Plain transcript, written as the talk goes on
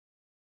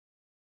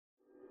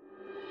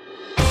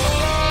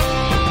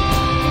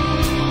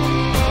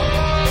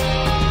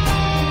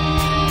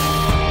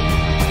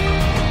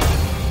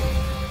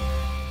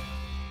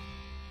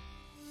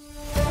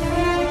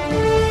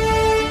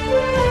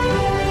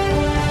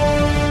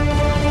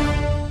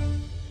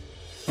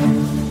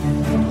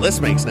this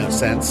makes no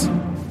sense.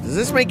 Does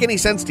this make any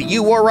sense to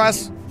you, War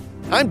Russ?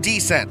 I'm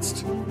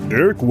decensed.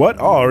 Dirk, what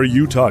are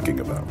you talking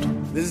about?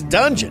 This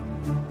dungeon.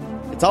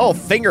 It's all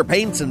finger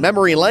paints and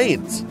memory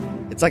lanes.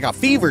 It's like a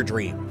fever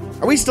dream.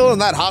 Are we still in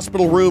that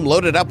hospital room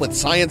loaded up with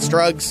science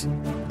drugs?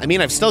 I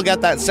mean, I've still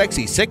got that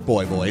sexy sick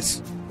boy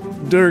voice.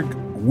 Dirk,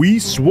 we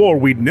swore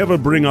we'd never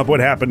bring up what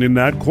happened in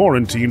that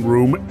quarantine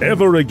room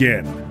ever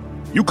again.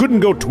 You couldn't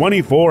go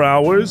 24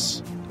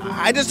 hours?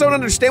 I just don't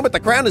understand what the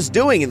Crown is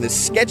doing in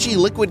this sketchy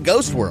liquid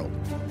ghost world.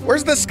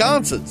 Where's the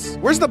sconces?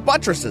 Where's the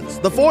buttresses?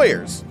 The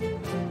foyers?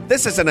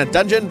 This isn't a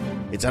dungeon.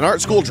 It's an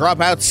art school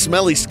dropout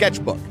smelly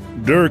sketchbook.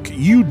 Dirk,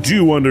 you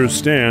do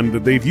understand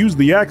that they've used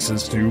the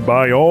access to,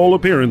 by all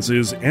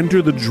appearances,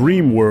 enter the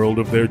dream world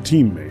of their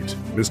teammate,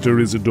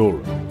 Mr.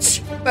 Isadora.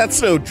 That's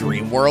no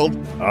dream world.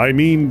 I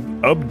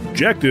mean,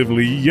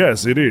 objectively,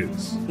 yes, it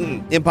is.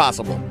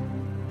 Impossible.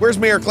 Where's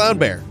Mayor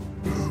Clownbear?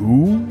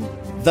 Who?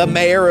 The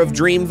mayor of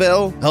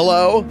Dreamville.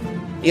 Hello?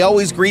 He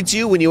always greets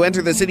you when you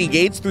enter the city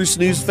gates through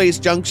Snoozeface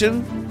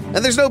Junction.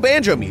 And there's no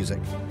banjo music.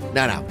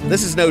 No,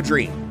 this is no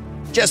dream.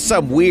 Just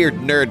some weird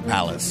nerd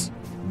palace.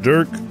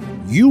 Dirk,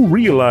 you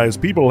realize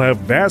people have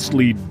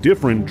vastly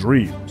different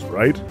dreams,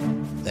 right?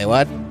 Say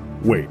what?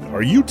 Wait,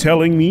 are you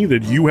telling me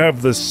that you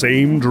have the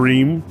same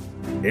dream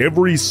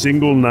every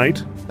single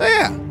night? Oh,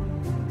 yeah.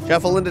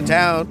 Shuffle into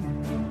town,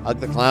 hug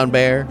the clown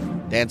bear,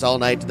 dance all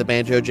night to the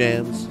banjo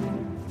jams,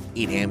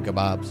 eat ham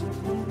kebabs.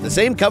 The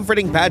same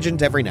comforting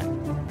pageant every night.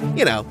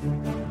 You know,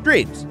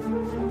 dreams.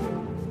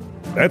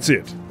 That's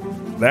it.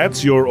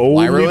 That's your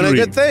only Why ruin dream.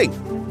 a good thing?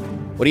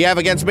 What do you have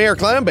against Mayor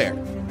Clownbear?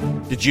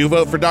 Did you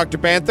vote for Dr.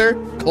 Panther?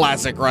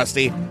 Classic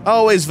Rusty.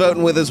 Always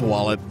voting with his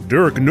wallet.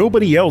 Dirk,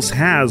 nobody else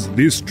has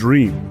this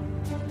dream.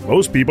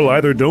 Most people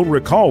either don't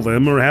recall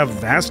them or have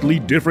vastly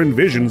different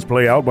visions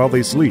play out while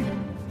they sleep.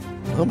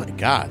 Oh my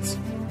gods.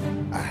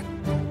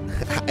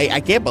 I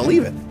can't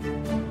believe it.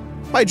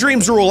 My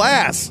dreams rule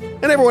ass,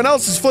 and everyone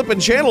else is flipping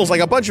channels like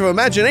a bunch of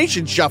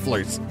imagination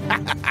shufflers.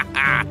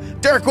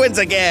 Dirk wins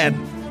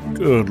again.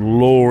 Good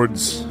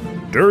lords.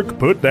 Dirk,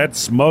 put that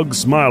smug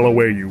smile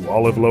away, you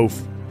olive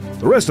loaf.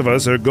 The rest of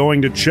us are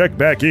going to check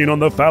back in on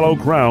the fallow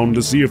crown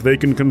to see if they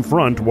can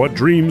confront what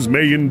dreams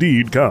may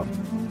indeed come,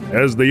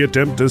 as they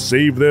attempt to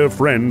save their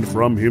friend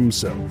from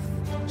himself.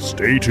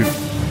 Stay tuned.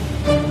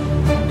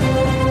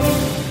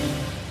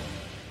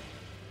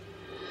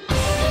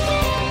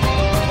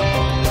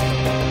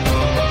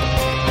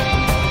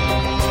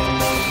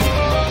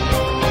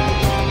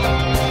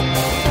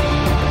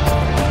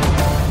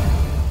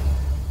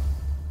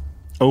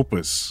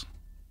 Opus,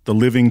 the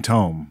living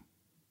tome,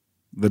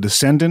 the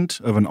descendant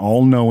of an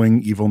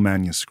all-knowing evil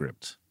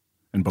manuscript,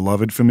 and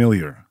beloved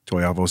familiar to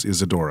Iavos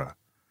Isadora,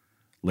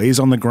 lays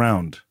on the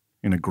ground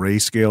in a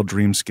grayscale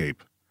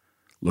dreamscape,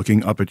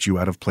 looking up at you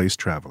out-of-place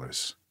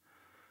travelers,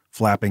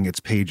 flapping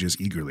its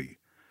pages eagerly,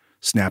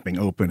 snapping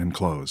open and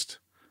closed.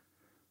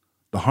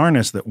 The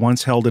harness that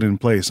once held it in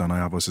place on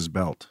Iavos'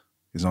 belt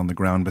is on the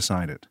ground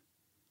beside it,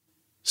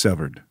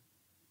 severed.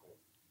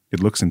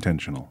 It looks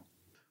intentional.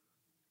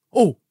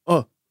 Oh,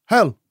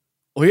 Hal,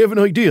 I have an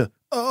idea.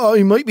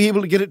 I might be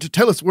able to get it to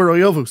tell us where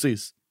Iavos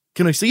is.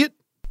 Can I see it?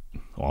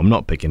 Oh, I'm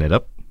not picking it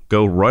up.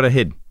 Go right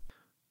ahead.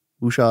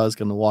 Usha is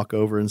going to walk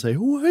over and say,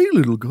 "Oh, hey,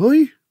 little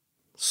guy."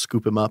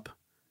 Scoop him up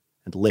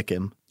and lick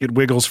him. It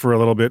wiggles for a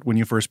little bit when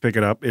you first pick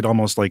it up. It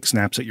almost like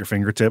snaps at your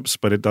fingertips,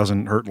 but it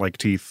doesn't hurt like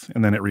teeth.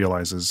 And then it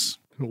recognizes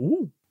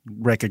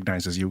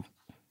you.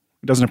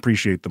 It doesn't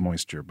appreciate the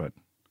moisture, but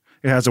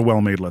it has a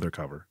well-made leather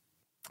cover.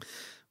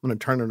 I'm going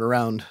to turn it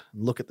around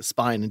and look at the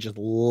spine and just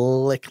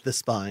lick the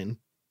spine.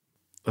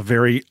 A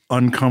very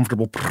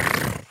uncomfortable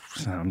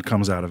sound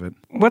comes out of it.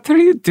 What are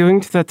you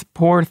doing to that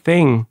poor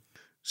thing?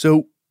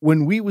 So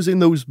when we was in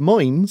those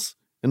mines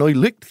and I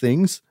licked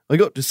things, I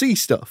got to see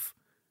stuff.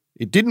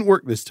 It didn't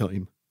work this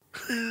time.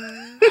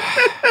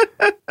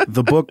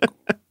 The book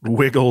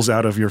wiggles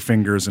out of your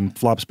fingers and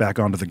flops back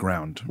onto the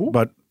ground. Ooh.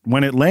 But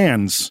when it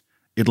lands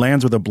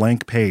with a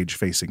blank page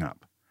facing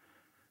up.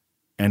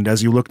 And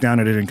as you look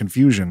down at it in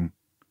confusion,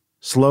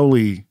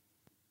 slowly,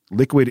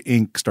 liquid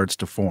ink starts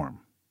to form,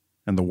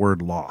 and the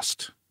word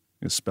lost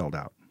is spelled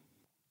out.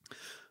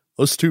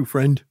 Us too,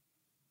 friend.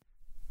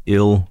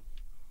 L-O-S-T.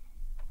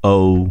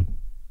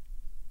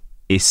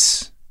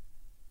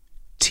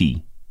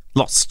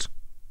 Lost.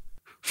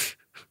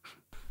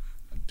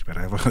 Too bad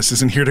Iavos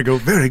isn't here to go,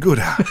 very good.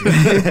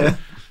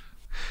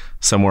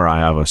 Somewhere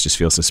Iavos just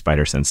feels the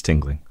spider sense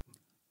tingling.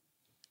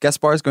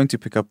 Gaspar is going to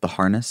pick up the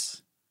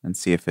harness and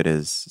see if it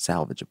is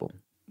salvageable.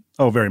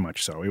 Oh, very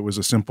much so. It was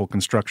a simple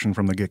construction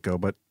from the get-go,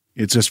 but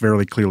it's just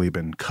very clearly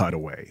been cut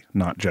away,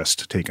 not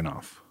just taken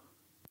off.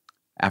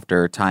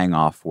 After tying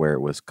off where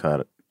it was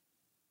cut,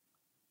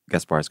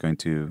 Gaspar is going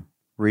to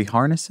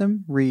reharness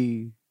him?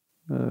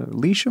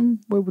 Leash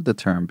him? What would the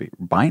term be?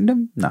 Bind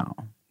him? No.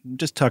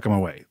 Just tuck him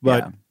away.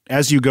 But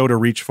as you go to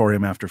reach for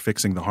him after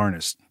fixing the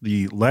harness,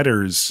 the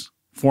letters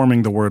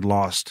forming the word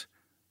lost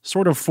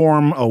sort of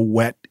form a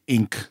wet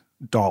ink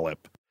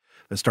dollop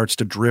that starts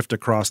to drift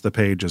across the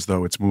page as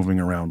though it's moving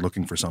around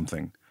looking for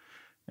something.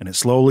 And it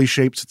slowly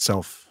shapes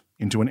itself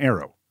into an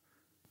arrow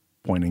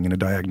pointing in a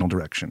diagonal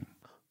direction.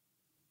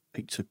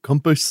 It's a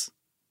compass.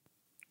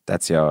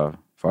 That's your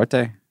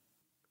forte.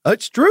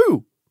 That's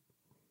true.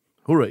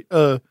 All right.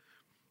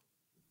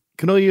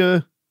 Can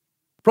I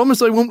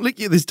promise I won't lick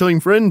you this time,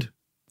 friend?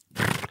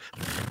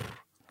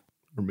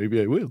 Or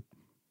maybe I will.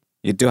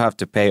 You do have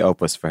to pay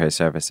Opus for his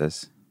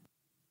services.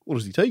 What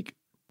does he take?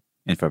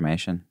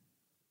 Information.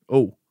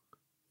 Oh,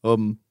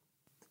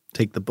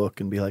 take the book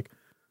and be like,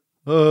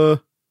 I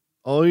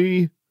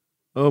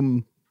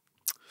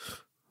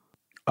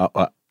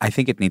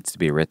think it needs to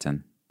be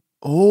written.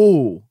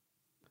 oh,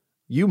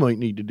 you might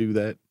need to do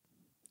that.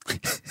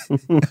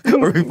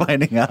 Are we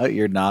finding out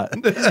you're not?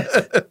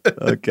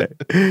 Okay.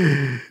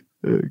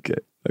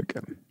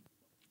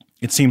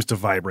 It seems to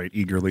vibrate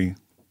eagerly.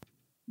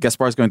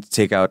 Gaspar's going to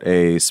take out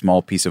a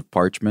small piece of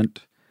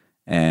parchment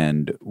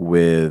and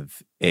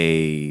with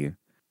a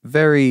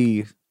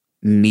very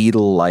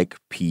needle-like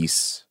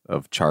piece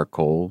of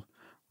charcoal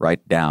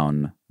write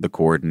down the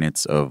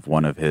coordinates of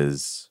one of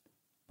his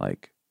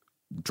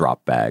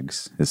drop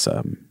bags. His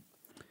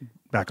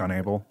Back on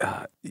Abel.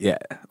 yeah,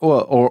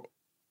 or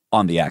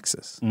on the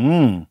axis.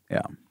 Mm.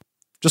 Yeah,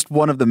 just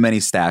one of the many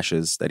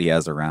stashes that he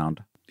has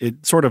around.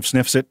 It sort of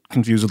sniffs it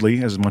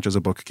confusedly, as much as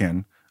a book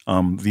can.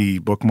 The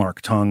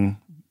bookmark tongue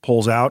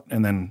pulls out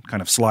and then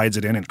kind of slides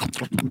it in and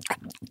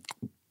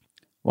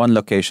One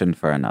location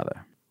for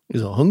another.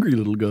 He's a hungry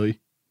little guy.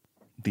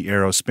 the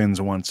arrow spins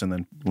once and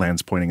then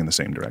lands pointing in the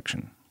same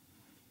direction.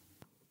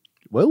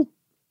 Well,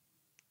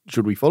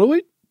 should we follow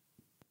it?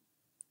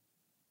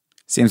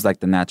 Seems like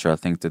the natural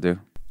thing to do.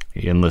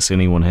 Unless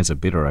anyone has a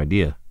better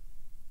idea.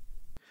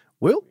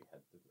 Well,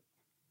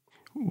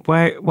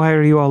 Why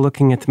are you all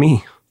looking at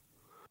me?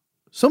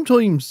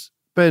 sometimes,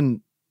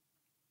 Ben,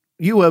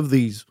 you have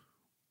these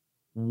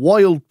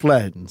wild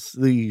plans,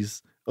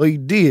 these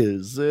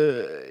ideas,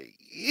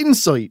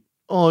 insight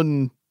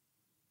on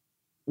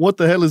what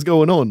the hell is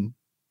going on.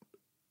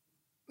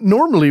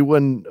 Normally,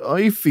 when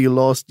I feel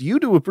lost, you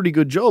do a pretty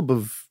good job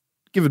of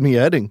giving me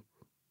a heading.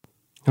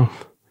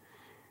 Oh,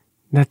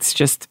 that's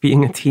just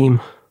being a team.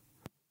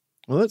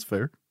 Well, that's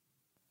fair.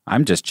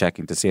 I'm just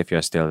checking to see if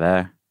you're still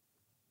there.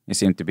 You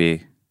seem to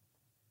be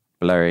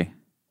blurry.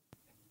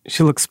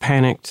 She looks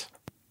panicked,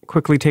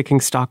 quickly taking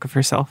stock of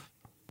herself.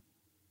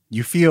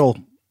 You feel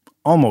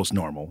almost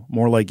normal,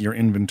 more like you're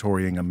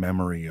inventorying a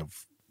memory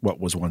of what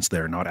was once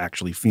there, not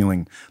actually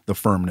feeling the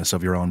firmness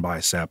of your own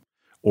bicep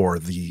or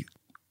the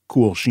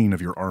cool sheen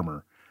of your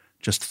armor,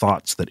 just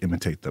thoughts that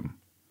imitate them.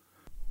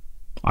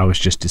 I was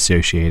just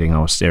dissociating. I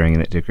was staring in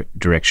that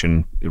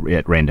direction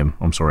at random.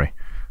 I'm sorry.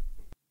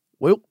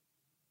 Well,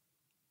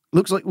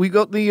 looks like we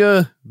got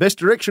the best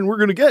direction we're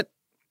going to get.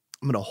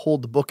 I'm going to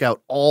hold the book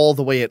out all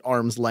the way at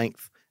arm's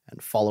length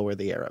and follow where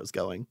the arrow's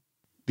going.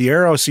 The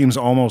arrow seems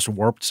almost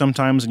warped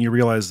sometimes, and you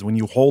realize that when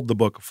you hold the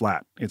book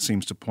flat, it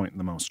seems to point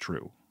the most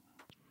true.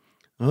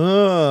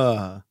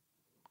 Ah,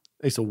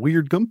 it's a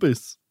weird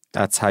compass.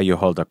 That's how you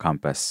hold a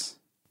compass.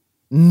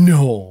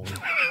 No.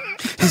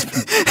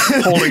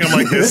 Holding him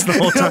like this the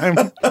whole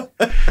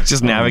time.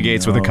 Just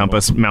navigates with a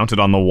compass mounted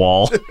on the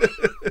wall.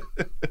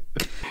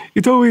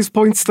 It always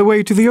points the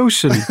way to the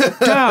ocean.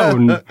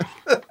 Down.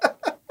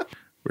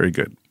 Very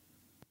good.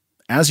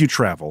 As you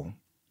travel,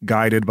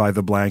 guided by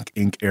the blank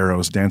ink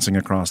arrows dancing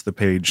across the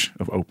page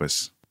of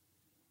Opus,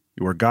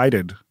 you are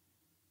guided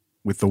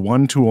with the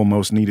one tool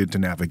most needed to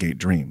navigate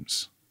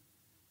dreams: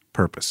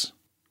 purpose.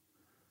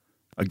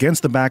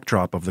 Against the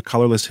backdrop of the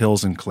colorless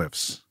hills and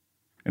cliffs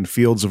and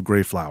fields of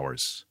gray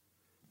flowers,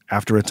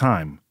 after a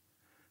time,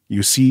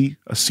 you see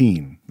a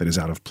scene that is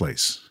out of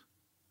place.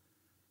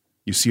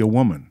 You see a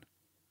woman.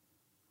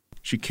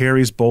 She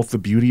carries both the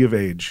beauty of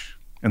age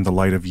and the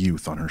light of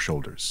youth on her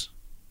shoulders.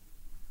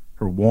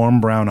 Her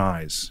warm brown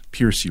eyes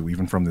pierce you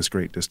even from this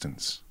great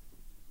distance.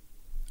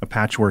 A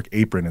patchwork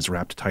apron is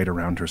wrapped tight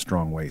around her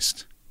strong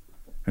waist,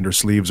 and her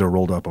sleeves are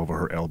rolled up over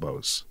her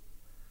elbows.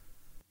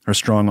 Her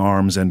strong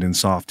arms end in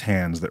soft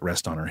hands that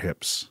rest on her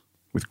hips,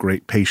 with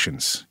great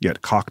patience,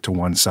 yet cocked to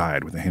one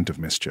side with a hint of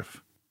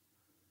mischief.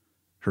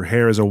 Her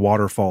hair is a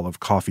waterfall of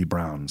coffee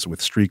browns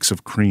with streaks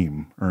of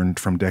cream earned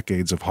from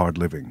decades of hard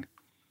living.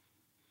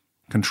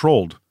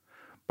 Controlled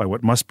by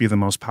what must be the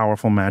most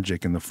powerful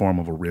magic in the form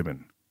of a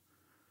ribbon.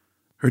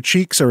 Her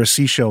cheeks are a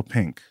seashell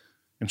pink,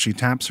 and she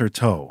taps her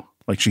toe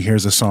like she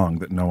hears a song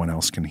that no one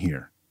else can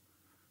hear.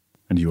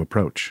 And you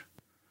approach.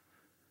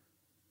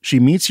 She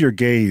meets your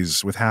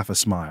gaze with half a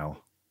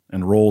smile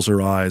and rolls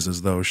her eyes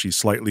as though she's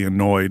slightly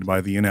annoyed by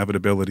the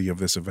inevitability of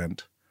this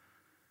event.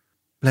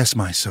 Bless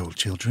my soul,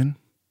 children.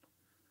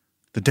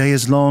 The day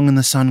is long and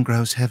the sun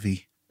grows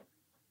heavy,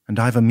 and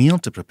I've a meal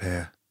to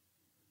prepare.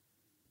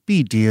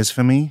 Be dears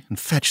for me and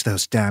fetch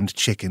those damned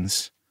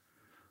chickens.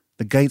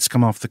 The gates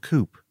come off the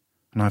coop,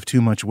 and I've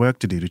too much work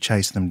to do to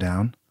chase them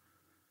down.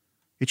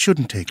 It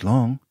shouldn't take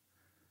long.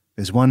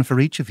 There's one for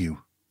each of you.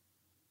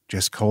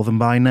 Just call them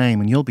by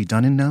name and you'll be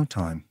done in no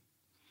time.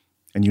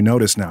 And you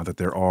notice now that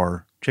there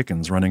are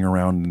chickens running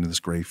around in this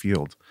gray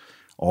field,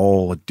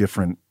 all a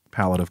different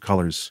palette of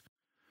colors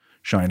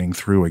shining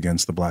through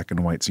against the black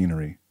and white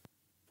scenery.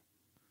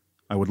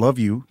 I would love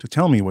you to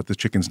tell me what the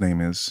chicken's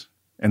name is,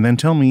 and then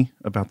tell me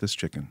about this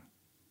chicken.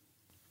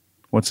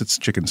 What's its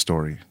chicken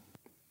story?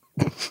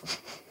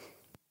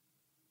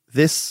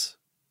 This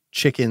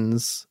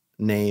chicken's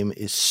name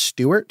is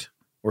Stuart,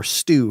 or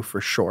Stu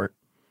for short.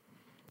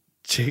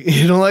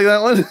 You don't like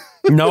that one?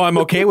 No, I'm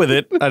okay with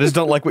it. I just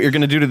don't like what you're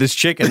going to do to this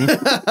chicken.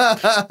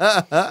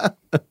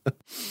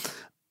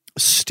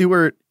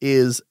 Stuart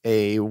is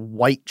a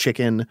white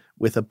chicken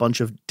with a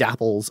bunch of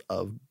dapples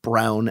of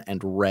brown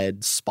and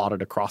red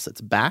spotted across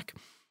its back.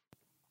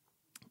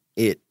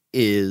 It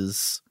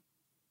is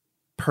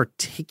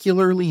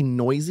particularly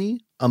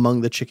noisy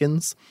among the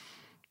chickens,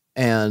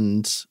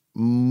 and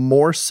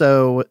more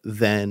so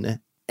than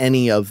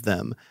any of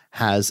them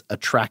has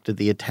attracted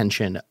the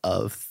attention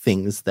of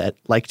things that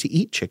like to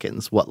eat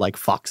chickens, like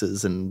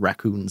foxes and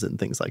raccoons and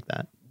things like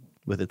that,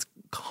 with its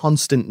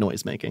constant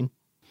noise making.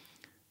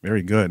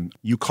 Very good.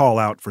 You call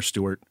out for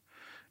Stuart,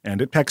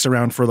 and it pecks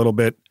around for a little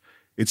bit.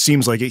 It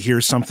seems like it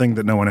hears something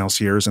that no one else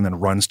hears and then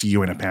runs to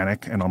you in a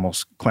panic and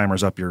almost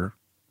clambers up your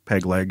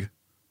peg leg.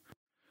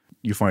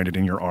 You find it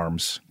in your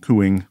arms,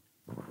 cooing.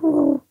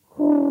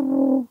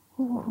 Oh,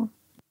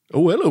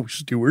 hello,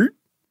 Stuart.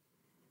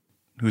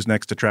 Who's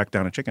next to track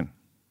down a chicken?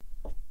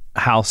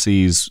 Hal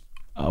sees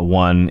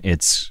one.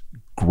 It's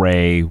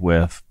gray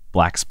with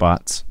black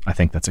spots. I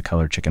think that's a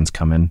color chickens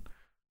come in.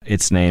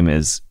 Its name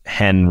is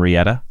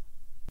Henrietta.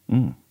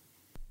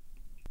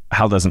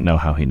 Hal doesn't know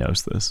how he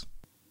knows this.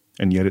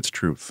 And yet it's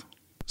truth.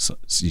 So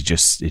it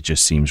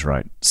just seems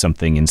right.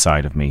 Something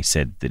inside of me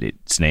said that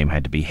its name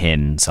had to be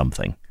Hen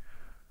something.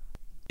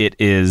 It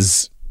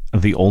is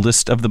the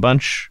oldest of the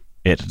bunch.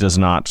 It does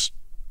not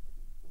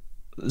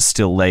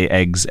still lay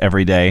eggs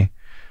every day.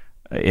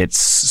 It's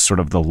sort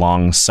of the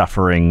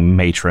long-suffering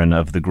matron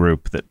of the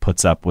group that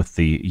puts up with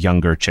the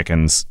younger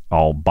chickens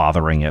all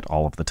bothering it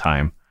all of the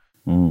time.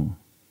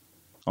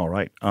 All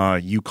right.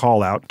 You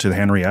call out to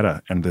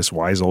Henrietta, and this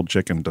wise old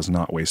chicken does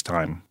not waste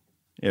time.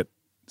 It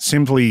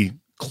simply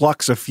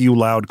clucks a few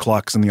loud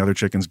clucks, and the other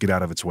chickens get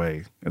out of its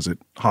way as it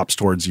hops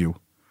towards you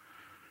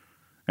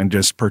and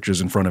just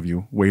perches in front of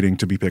you, waiting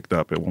to be picked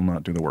up. It will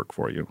not do the work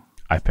for you.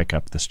 I pick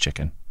up this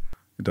chicken.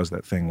 It does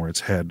that thing where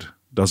its head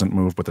doesn't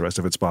move, but the rest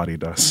of its body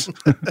does.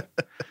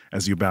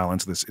 As you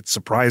balance this, it's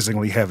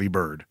surprisingly heavy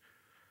bird.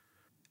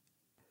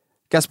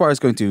 Gaspar is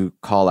going to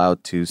call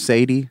out to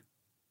Sadie,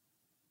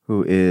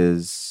 who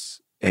is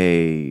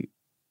a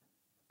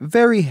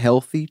very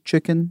healthy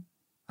chicken,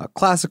 a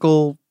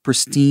classical,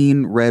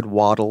 pristine red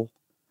wattle,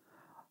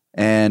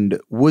 and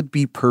would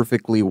be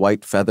perfectly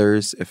white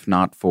feathers if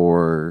not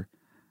for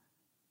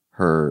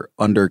her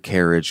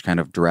undercarriage kind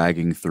of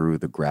dragging through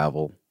the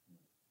gravel.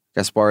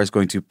 Gaspar is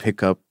going to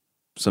pick up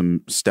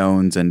some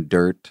stones and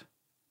dirt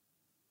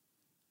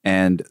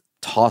and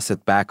toss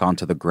it back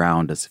onto the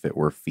ground as if it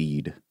were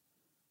feed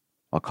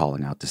while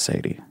calling out to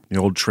Sadie. The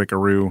old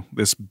trickaroo,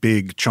 this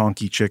big,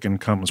 chonky chicken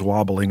comes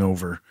wobbling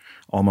over,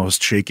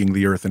 almost shaking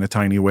the earth in a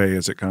tiny way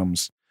as it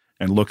comes,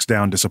 and looks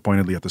down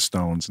disappointedly at the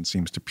stones and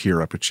seems to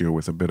peer up at you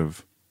with a bit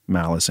of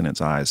malice in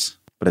its eyes.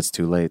 But it's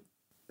too late.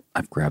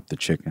 I've grabbed the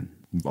chicken.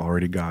 You've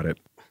already got it.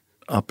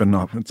 Up and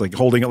up. It's like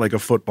holding it like a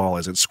football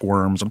as it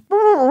squirms.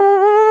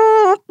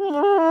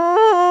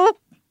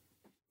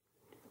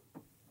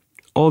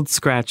 Old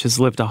Scratch has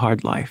lived a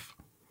hard life.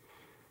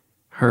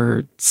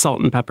 Her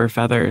salt and pepper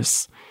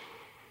feathers,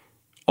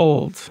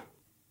 old,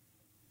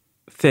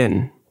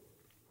 thin.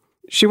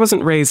 She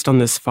wasn't raised on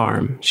this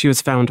farm. She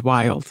was found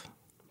wild,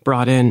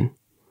 brought in.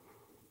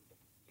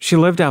 She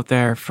lived out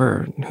there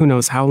for who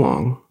knows how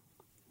long,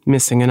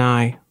 missing an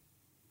eye,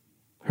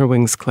 her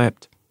wings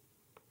clipped,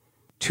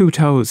 2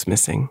 toes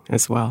missing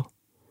as well.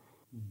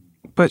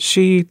 But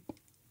she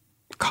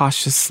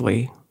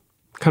cautiously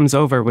comes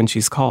over when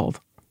she's called,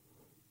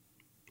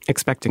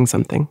 expecting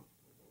something.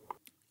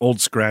 Old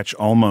Scratch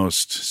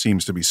almost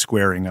seems to be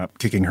squaring up,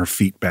 kicking her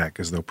feet back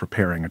as though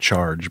preparing a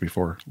charge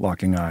before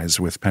locking eyes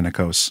with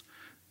Pentecost,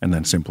 and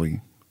then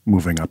simply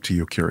moving up to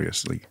you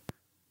curiously.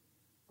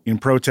 In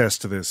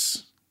protest to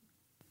this,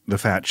 the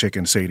fat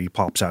chicken Sadie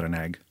pops out an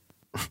egg,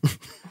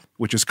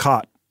 which is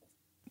caught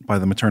by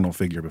the maternal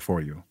figure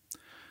before you.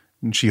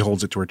 And she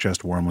holds it to her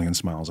chest warmly and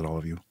smiles at all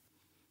of you.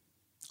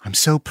 I'm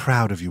so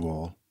proud of you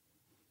all.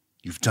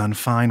 You've done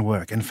fine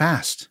work, and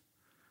fast.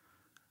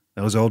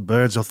 Those old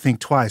birds will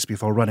think twice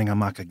before running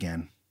amok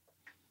again.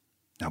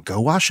 Now go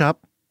wash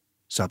up.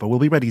 Supper will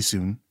be ready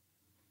soon.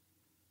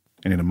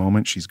 And in a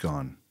moment, she's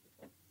gone,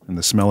 and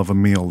the smell of a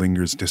meal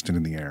lingers distant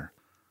in the air.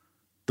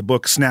 The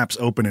book snaps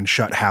open and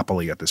shut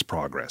happily at this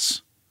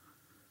progress.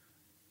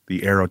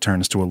 The arrow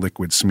turns to a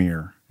liquid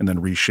smear and then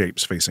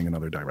reshapes facing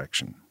another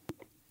direction.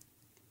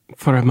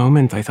 For a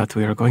moment, I thought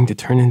we were going to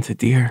turn into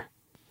deer.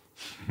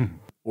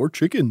 Or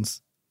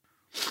chickens.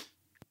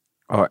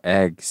 Or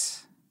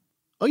eggs.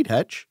 I'd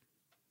hatch.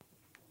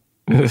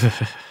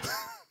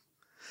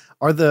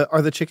 Are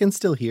the chickens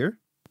still here?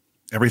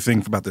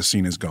 Everything about this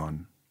scene is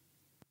gone.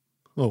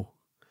 Oh,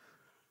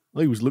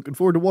 I was looking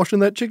forward to washing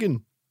that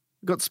chicken.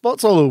 Got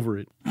spots all over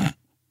it.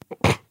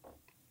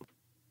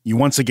 You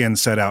once again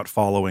set out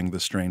following the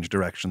strange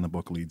direction the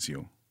book leads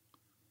you.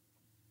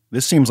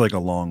 This seems like a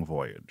long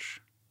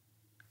voyage,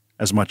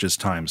 as much as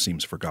time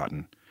seems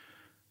forgotten.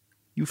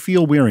 You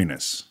feel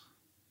weariness.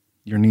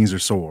 Your knees are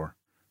sore.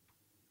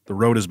 The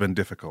road has been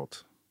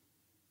difficult.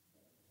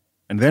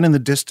 And then in the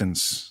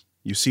distance,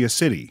 you see a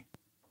city.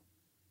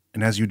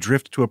 And as you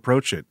drift to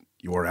approach it,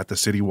 you are at the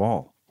city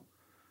wall.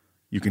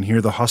 You can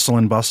hear the hustle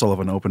and bustle of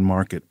an open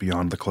market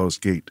beyond the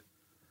closed gate.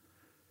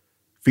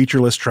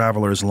 Featureless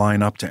travelers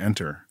line up to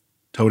enter,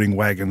 toting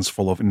wagons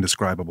full of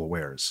indescribable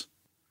wares.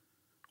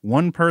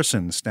 One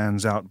person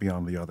stands out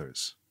beyond the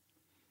others.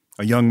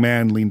 A young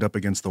man leaned up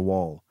against the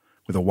wall,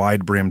 with a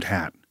wide-brimmed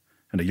hat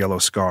and a yellow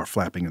scarf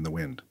flapping in the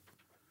wind.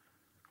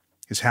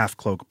 His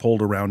half-cloak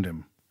pulled around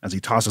him as he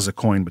tosses a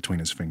coin between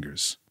his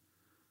fingers.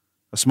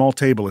 A small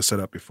table is set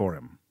up before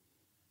him.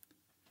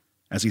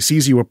 As he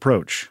sees you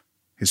approach,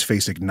 his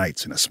face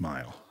ignites in a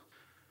smile.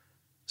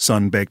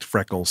 Sun-baked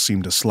freckles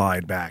seem to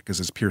slide back as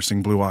his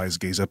piercing blue eyes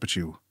gaze up at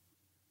you.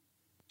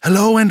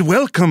 Hello and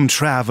welcome,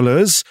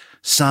 travelers.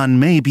 Sun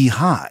may be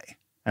high,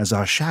 as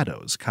our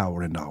shadows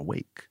cower in our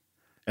wake.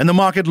 And the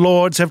market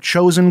lords have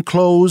chosen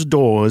closed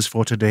doors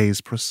for today's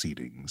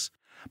proceedings.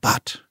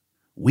 But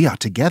we are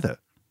together,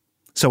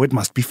 so it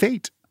must be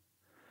fate.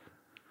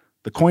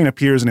 The coin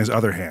appears in his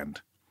other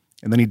hand,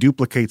 and then he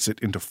duplicates it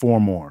into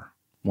 4 more,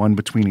 one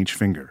between each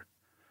finger.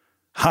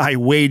 I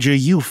wager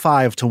you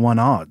 5-1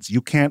 odds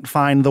you can't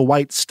find the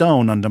white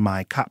stone under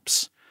my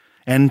cups,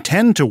 and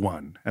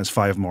 10-1, as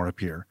 5 more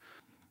appear,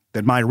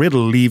 that my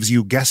riddle leaves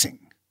you guessing.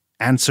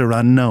 Answer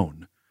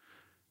unknown.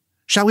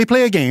 Shall we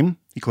play a game?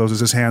 He closes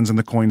his hands and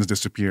the coins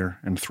disappear,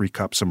 and 3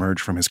 cups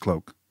emerge from his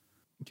cloak.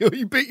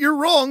 You bet you're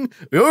wrong.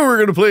 Oh, we're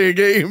going to play a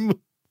game.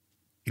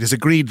 It is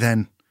agreed,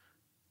 then.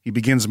 He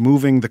begins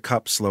moving the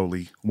cup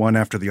slowly, one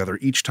after the other,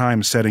 each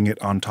time setting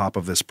it on top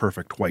of this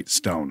perfect white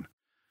stone.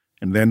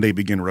 And then they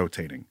begin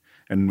rotating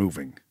and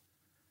moving.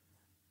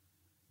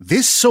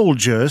 This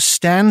soldier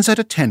stands at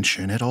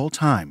attention at all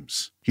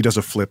times. He does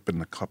a flip in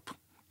the cup,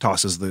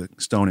 tosses the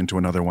stone into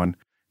another one,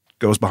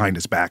 goes behind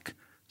his back,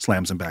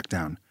 slams him back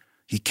down.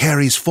 He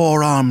carries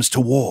 4 arms to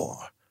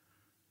war.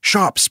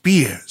 Sharp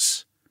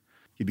spears.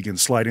 He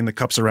begins sliding the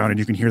cups around, and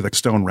you can hear the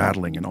stone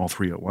rattling in all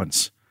 3 at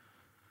once.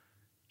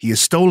 He is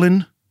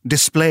stolen,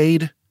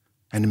 displayed,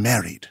 and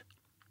married.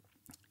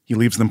 He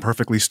leaves them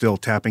perfectly still,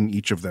 tapping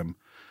each of them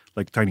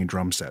like tiny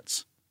drum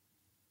sets.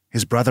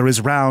 His brother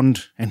is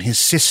round, and his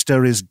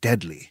sister is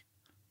deadly.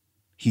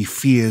 He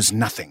fears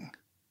nothing.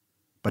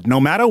 But no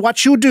matter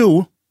what you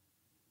do,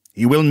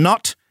 he will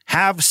not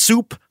have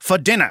soup for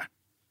dinner.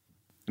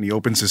 And he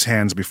opens his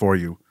hands before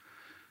you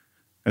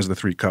as the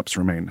 3 cups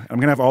remain. I'm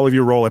going to have all of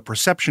you roll a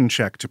perception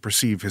check to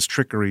perceive his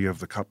trickery of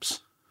the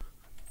cups.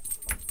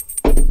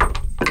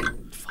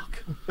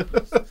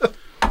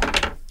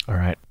 All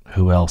right.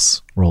 Who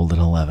else rolled an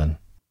 11?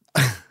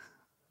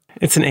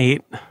 It's an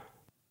 8.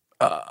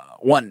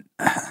 1.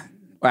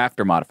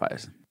 After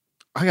modifiers.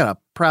 I got a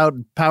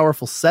proud,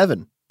 powerful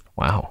 7.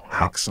 Wow.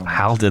 Excellent.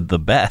 Hal did the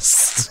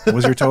best. What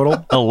was your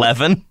total?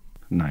 11?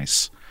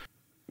 Nice.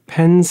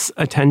 Pen's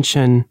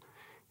attention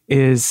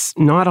is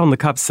not on the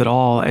cups at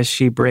all as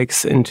she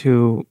breaks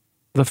into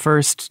the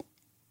first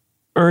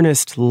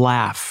earnest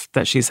laugh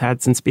that she's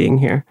had since being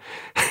here.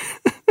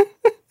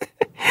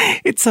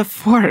 It's a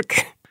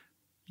fork.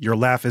 Your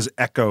laugh is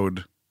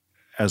echoed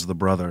as the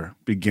brother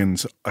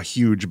begins a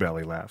huge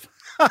belly laugh.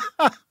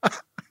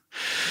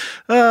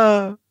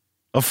 A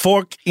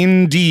fork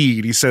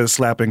indeed, he says,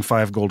 slapping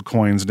 5 gold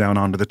coins down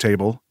onto the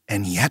table.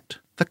 And yet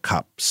the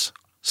cups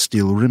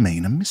still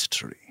remain a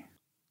mystery.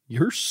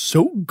 You're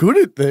so good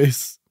at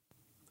this.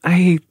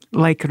 I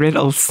like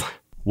riddles.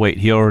 Wait,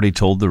 he already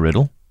told the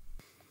riddle?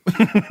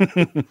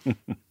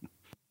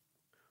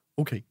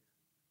 Okay.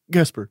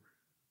 Gasper.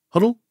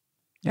 Huddle?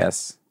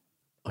 Yes.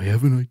 I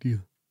have an idea.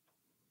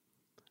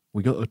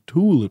 We got a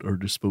tool at our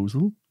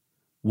disposal.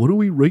 What do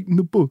we write in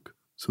the book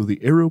so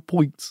the arrow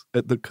points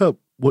at the cup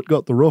what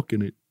got the rock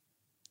in it?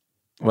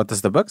 What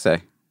does the book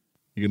say?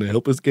 You gonna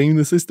help us game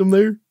the system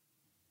there?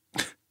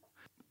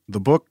 The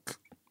book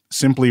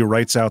simply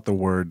writes out the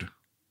word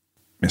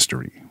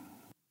mystery.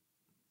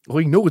 Oh,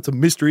 I know it's a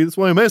mystery. That's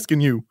why I'm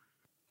asking you.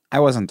 I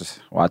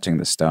wasn't watching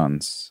the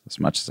stones as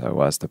much as I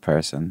was the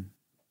person.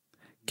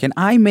 Can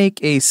I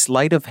make a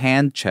sleight of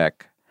hand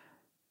check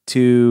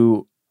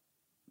to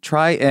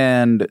try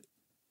and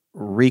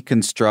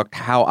reconstruct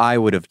how I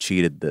would have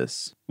cheated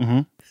this?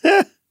 Mm-hmm.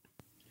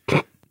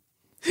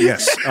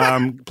 Yes.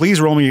 Please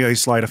roll me a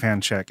sleight of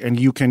hand check, and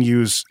you can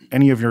use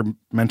any of your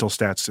mental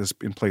stats as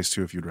in place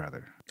too if you'd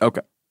rather.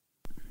 Okay.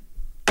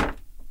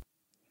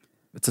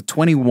 It's a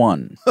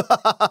 21.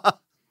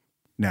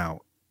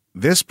 Now,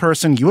 this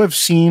person, you have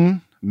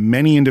seen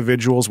many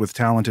individuals with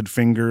talented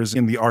fingers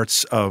in the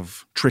arts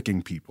of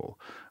tricking people,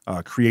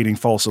 creating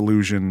false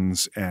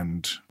illusions,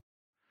 and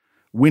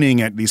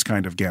winning at these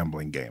kind of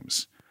gambling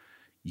games.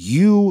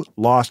 You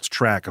lost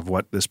track of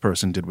what this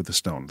person did with the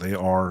stone. They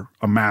are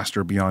a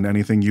master beyond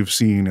anything you've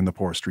seen in the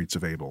poor streets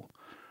of Abel.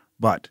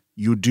 But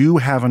you do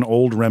have an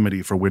old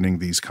remedy for winning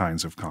these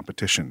kinds of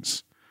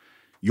competitions.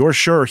 You're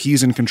sure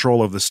he's in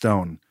control of the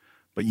stone,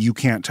 but you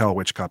can't tell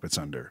which cup it's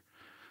under.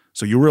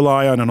 So you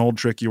rely on an old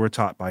trick you were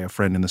taught by a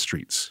friend in the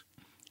streets,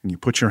 and you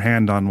put your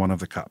hand on one of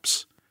the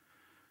cups.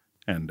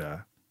 And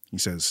he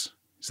says,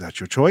 "Is that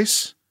your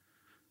choice?"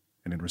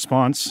 And in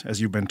response, as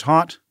you've been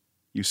taught,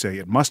 you say,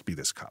 "It must be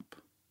this cup."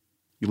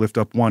 You lift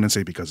up one and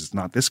say, "Because it's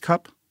not this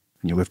cup."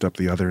 And you lift up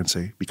the other and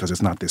say, "Because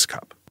it's not this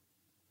cup."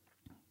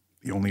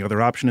 The only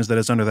other option is that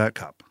it's under that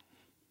cup.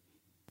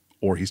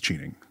 Or he's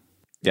cheating.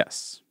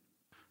 Yes.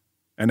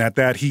 And at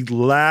that, he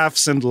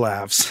laughs and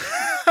laughs.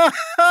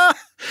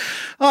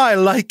 "I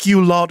like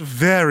you lot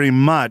very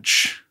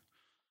much."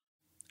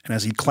 And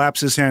as he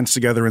claps his hands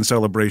together in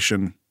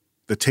celebration,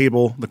 the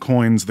table, the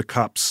coins, the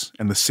cups,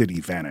 and the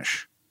city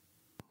vanish.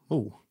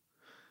 Oh.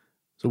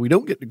 So we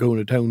don't get to go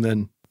into town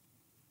then.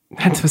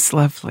 That was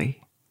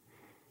lovely.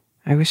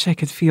 I wish I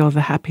could feel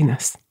the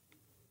happiness.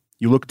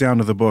 You look down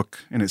to the book,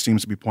 and it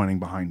seems to be pointing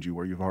behind you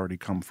where you've already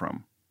come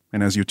from.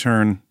 And as you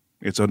turn,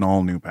 it's an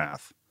all-new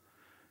path.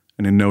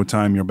 And in no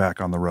time, you're back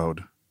on the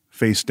road,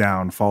 face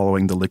down,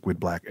 following the liquid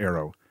black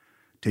arrow,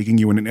 taking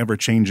you in an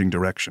ever-changing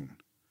direction.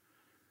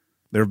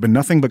 There have been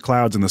nothing but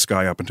clouds in the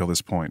sky up until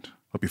this point,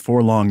 but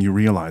before long you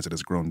realize it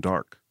has grown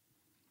dark.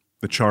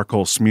 The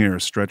charcoal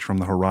smears stretch from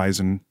the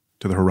horizon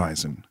to the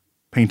horizon,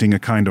 painting a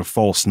kind of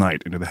false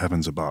night into the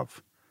heavens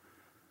above.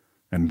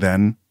 And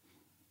then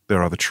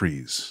there are the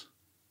trees.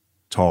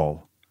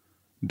 Tall,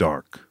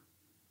 dark,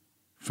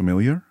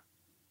 familiar,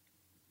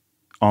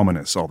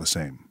 ominous all the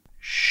same.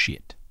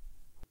 Shit.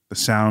 The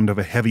sound of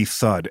a heavy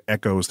thud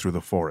echoes through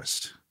the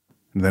forest,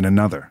 and then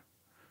another,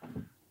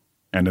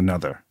 and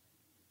another.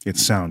 It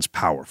sounds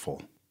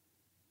powerful.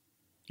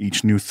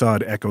 Each new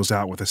thud echoes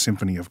out with a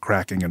symphony of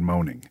cracking and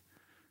moaning,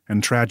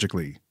 and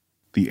tragically,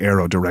 the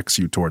arrow directs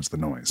you towards the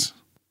noise.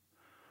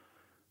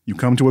 You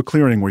come to a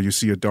clearing where you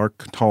see a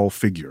dark, tall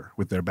figure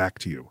with their back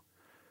to you,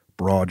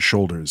 broad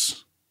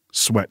shoulders,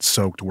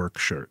 sweat-soaked work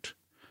shirt,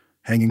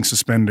 hanging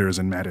suspenders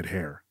and matted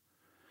hair.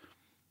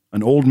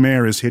 An old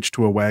mare is hitched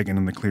to a wagon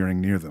in the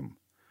clearing near them.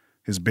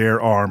 His bare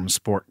arms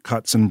sport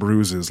cuts and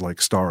bruises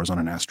like stars on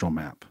an astral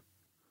map.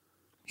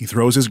 He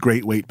throws his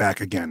great weight back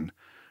again,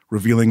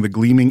 revealing the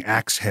gleaming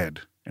axe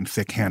head and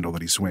thick handle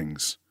that he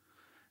swings.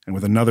 And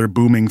with another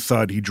booming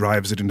thud, he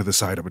drives it into the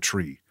side of a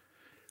tree,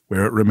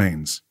 where it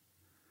remains.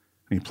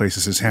 And he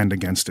places his hand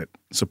against it,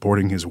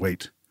 supporting his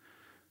weight,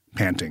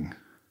 panting.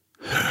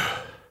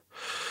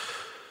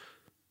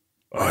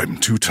 "I'm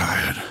too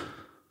tired.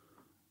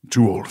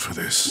 Too old for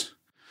this.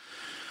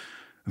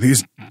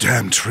 These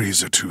damn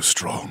trees are too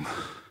strong.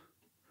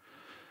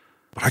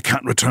 But I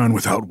can't return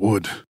without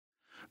wood.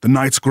 The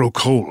nights grow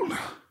cold.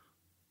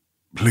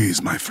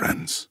 Please, my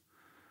friends,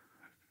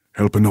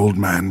 help an old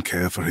man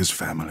care for his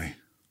family."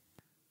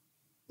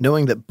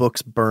 Knowing that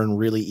books burn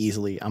really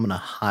easily, I'm going to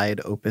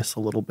hide Opus a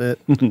little bit.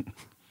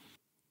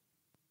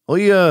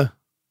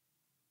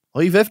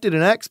 I've hefted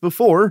an axe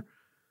before.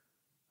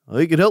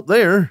 I could help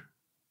there.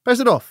 Pass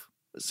it off.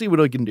 Let's see what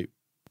I can do.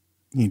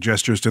 He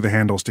gestures to the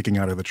handle sticking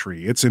out of the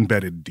tree. It's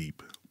embedded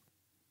deep.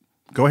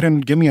 Go ahead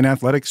and give me an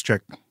athletics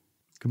check.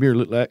 Come here,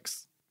 little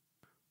axe.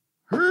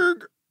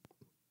 Herg.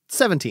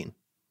 17.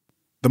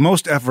 The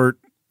most effort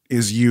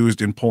is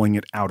used in pulling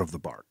it out of the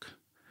bark.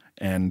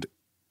 And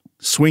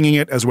swinging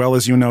it as well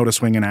as you know to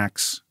swing an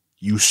axe,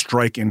 you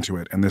strike into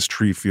it, and this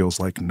tree feels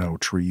like no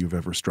tree you've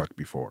ever struck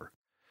before.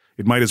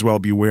 It might as well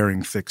be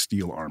wearing thick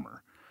steel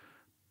armor.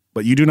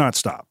 But you do not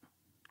stop.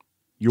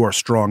 You are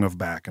strong of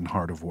back and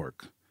hard of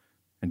work.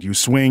 And you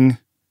swing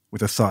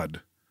with a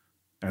thud,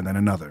 and then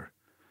another.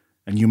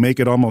 And you make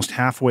it almost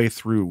halfway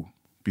through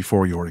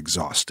before you're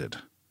exhausted.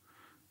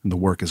 And the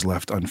work is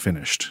left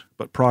unfinished,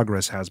 but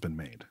progress has been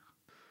made.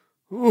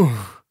 Ooh.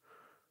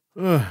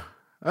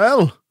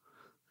 Al,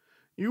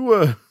 you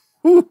want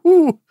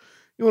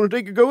to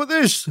take a go at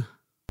this?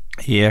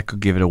 Yeah, I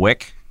could give it a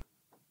wick.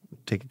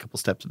 Take a couple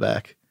steps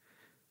back.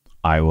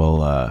 I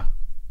will,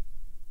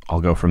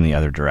 I'll go from the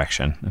other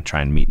direction and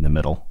try and meet in the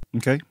middle.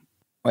 Okay.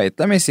 Wait,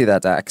 let me see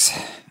that axe.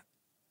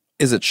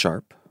 Is it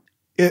sharp?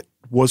 It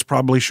was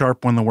probably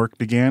sharp when the work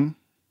began.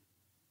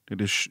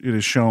 It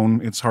is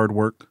shown its hard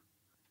work.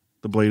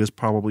 The blade is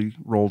probably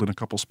rolled in a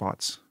couple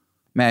spots.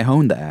 May I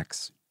hone the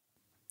axe?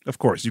 Of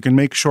course, you can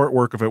make short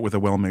work of it with a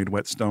well-made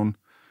whetstone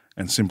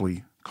and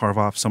simply carve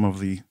off some of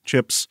the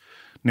chips,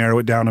 narrow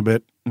it down a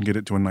bit, and get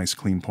it to a nice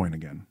clean point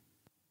again.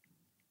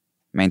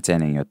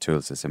 Maintaining your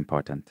tools is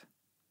important.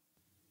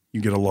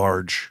 You get a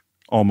large,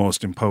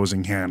 almost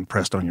imposing hand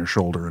pressed on your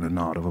shoulder in a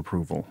nod of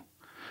approval.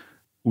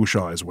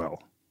 Usha as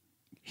well.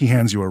 He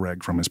hands you a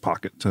rag from his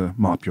pocket to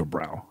mop your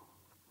brow.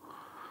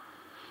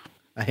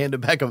 I hand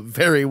him back a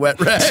very wet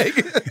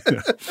rag.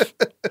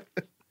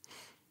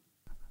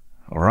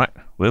 All right,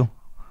 well,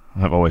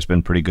 I've always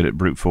been pretty good at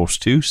brute force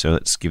too, so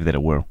let's give that a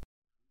whirl.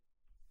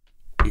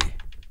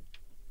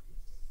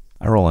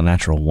 I roll a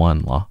natural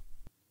 1, Law.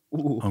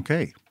 Ooh.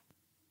 Okay.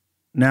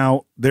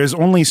 Now, there's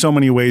only so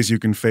many ways you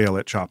can fail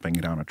at chopping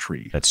down a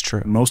tree. That's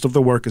true. Most of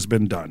the work has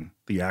been done.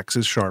 The axe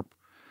is sharp,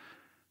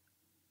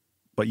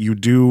 but you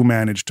do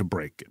manage to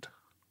break it.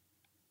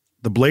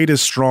 The blade is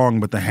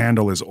strong, but the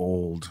handle is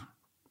old,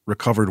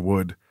 recovered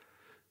wood.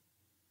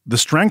 The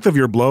strength of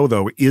your blow,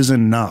 though, is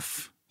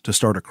enough to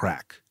start a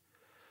crack.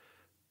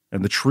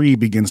 And the tree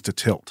begins to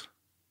tilt.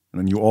 And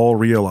then you all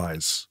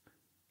realize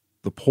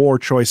the poor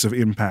choice of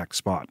impact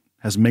spot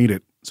has made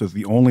it so that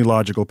the only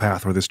logical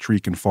path where this tree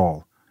can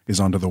fall is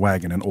onto the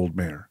wagon and old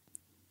mare.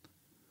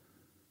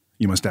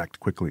 You must act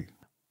quickly.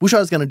 Wusha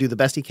is going to do the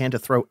best he can to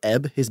throw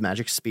Ebb, his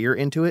magic spear,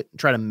 into it, and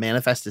try to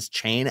manifest his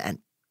chain and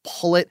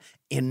pull it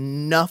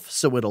enough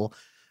so it'll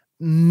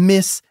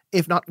miss,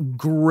 if not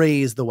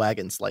graze, the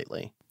wagon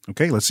slightly.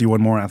 Okay, let's see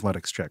one more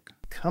athletics check.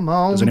 Come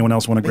on. Does anyone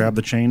else want to grab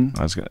the chain?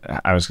 I was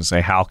gonna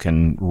say Hal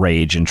can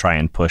rage and try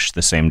and push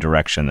the same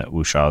direction that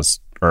Wusha's,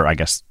 or I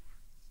guess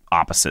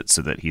opposite,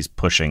 so that he's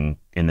pushing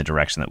in the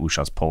direction that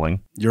Wusha's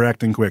pulling. You're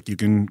acting quick. You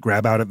can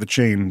grab out at the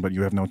chain, but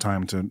you have no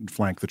time to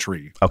flank the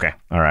tree. Okay,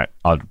 all right.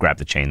 I'll grab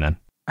the chain then.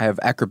 I have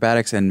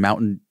acrobatics and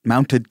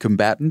mounted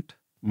combatant.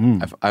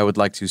 I would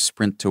like to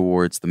sprint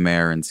towards the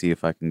mare and see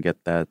if I can get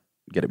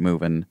it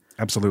moving.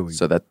 Absolutely.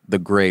 So that the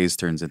graze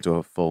turns into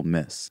a full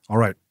miss. All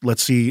right,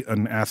 let's see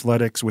an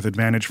athletics with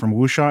advantage from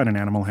Wusha and an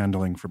animal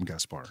handling from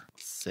Gaspar.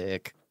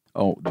 Sick.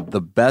 Oh,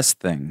 the best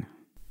thing.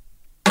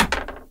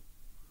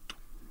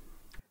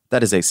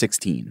 That is a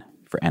 16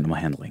 for animal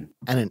handling.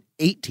 And an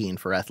 18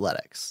 for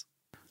athletics.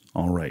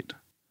 All right.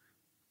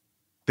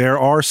 There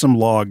are some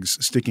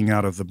logs sticking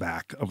out of the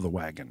back of the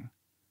wagon.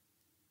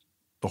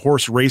 The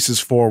horse races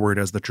forward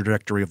as the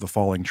trajectory of the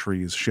falling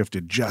trees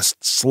shifted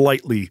just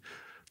slightly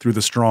through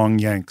the strong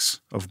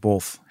yanks of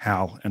both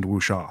Hal and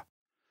Wusha.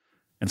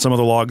 And some of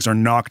the logs are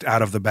knocked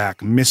out of the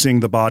back, missing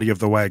the body of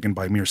the wagon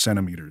by mere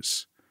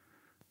centimeters.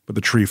 But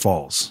the tree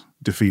falls,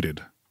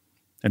 defeated,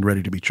 and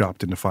ready to be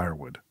chopped into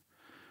firewood.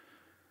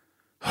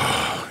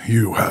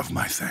 You have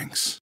my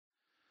thanks.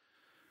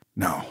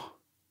 Now,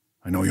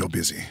 I know you're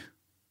busy.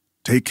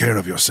 Take care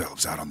of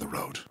yourselves out on the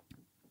road.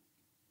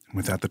 And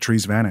with that, the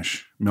trees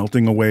vanish,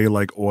 melting away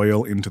like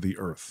oil into the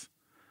earth.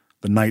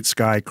 The night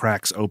sky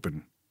cracks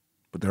open,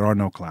 but there are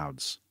no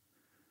clouds.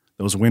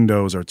 Those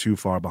windows are too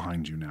far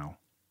behind you now.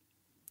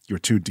 You're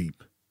too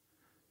deep.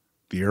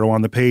 The arrow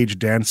on the page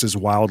dances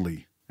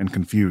wildly and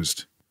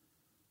confused.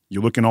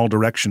 You look in all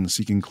directions,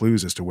 seeking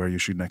clues as to where you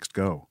should next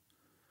go.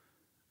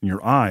 And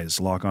your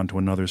eyes lock onto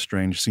another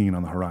strange scene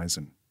on the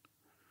horizon.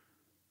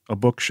 A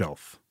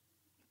bookshelf,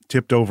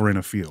 tipped over in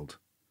a field.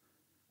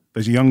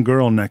 There's a young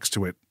girl next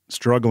to it,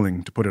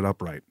 struggling to put it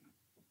upright.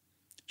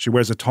 She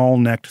wears a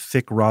tall-necked,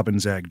 thick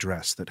robin's egg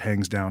dress that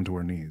hangs down to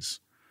her knees.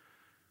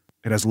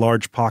 It has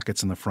large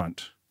pockets in the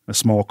front, a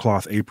small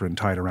cloth apron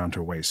tied around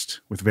her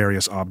waist, with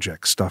various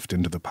objects stuffed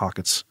into the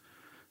pockets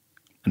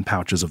and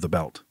pouches of the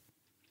belt.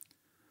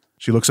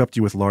 She looks up to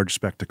you with large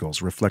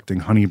spectacles,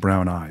 reflecting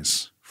honey-brown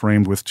eyes,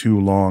 framed with 2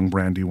 long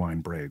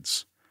Brandywine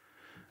braids.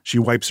 She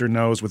wipes her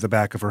nose with the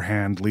back of her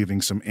hand,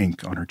 leaving some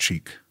ink on her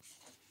cheek.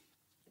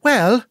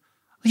 Well,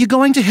 are you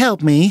going to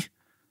help me?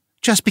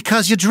 Just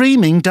because you're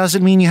dreaming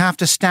doesn't mean you have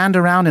to stand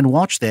around and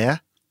watch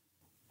there.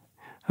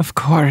 Of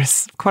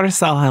course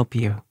I'll help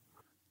you.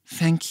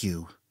 Thank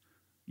you.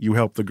 You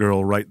help the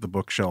girl right the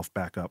bookshelf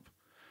back up.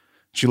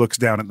 She looks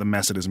down at the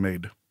mess it has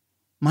made.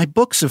 My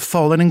books have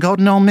fallen and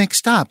gotten all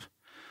mixed up.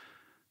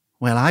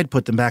 Well, I'd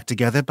put them back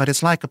together, but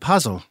it's like a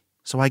puzzle,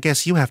 so I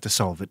guess you have to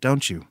solve it,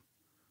 don't you?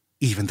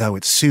 Even though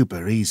it's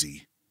super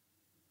easy.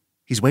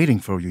 He's waiting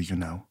for you, you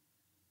know.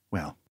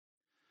 Well,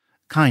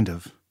 kind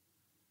of.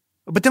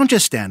 But don't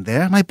just stand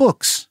there, my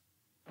books.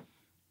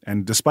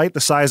 And despite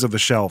the size of the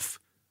shelf,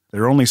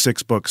 there are only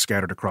 6 books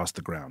scattered across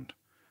the ground,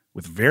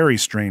 with very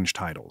strange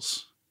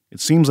titles.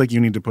 It seems like you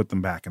need to put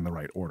them back in the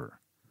right order.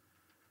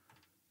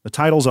 The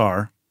titles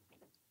are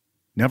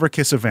Never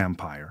Kiss a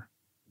Vampire,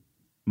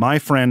 My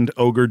Friend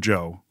Ogre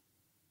Joe,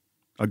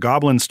 A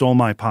Goblin Stole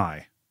My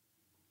Pie,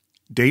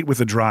 Date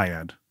with a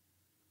Dryad,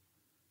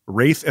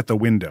 Wraith at the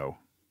Window,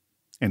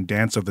 and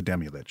Dance of the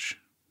Demi-Lich.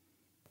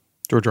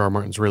 George R. R.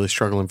 Martin's really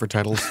struggling for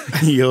titles.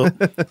 Yup.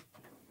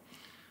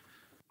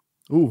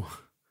 Ooh,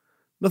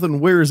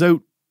 nothing wears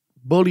out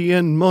body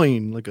and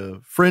mind like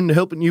a friend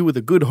helping you with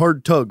a good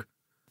hard tug.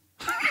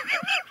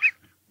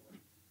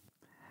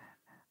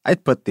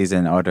 I'd put these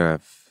in order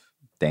of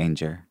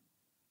danger.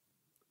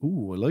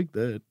 Ooh, I like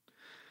that.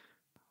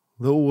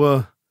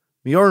 Though,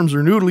 my arms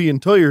are noodly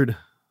and tired,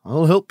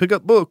 I'll help pick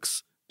up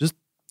books. Just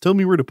tell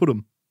me where to put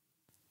them.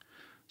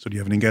 So do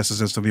you have any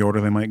guesses as to the order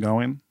they might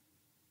go in?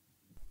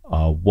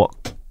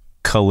 What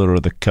color are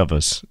the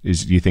covers? Do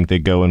you think they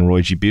go in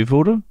Roy G. Biv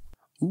order?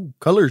 Ooh,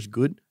 color's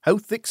good. How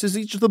thick is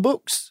each of the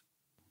books?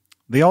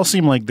 They all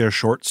seem like they're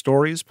short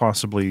stories,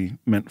 possibly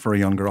meant for a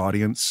younger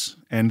audience,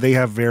 and they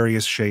have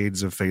various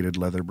shades of faded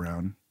leather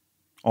brown,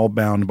 all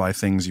bound by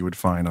things you would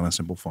find on a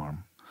simple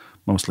farm,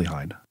 mostly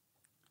hide.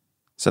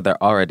 So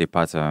they're already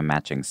part of a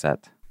matching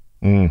set.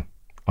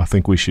 I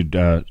think we should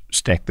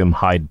stack them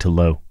hide to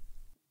low.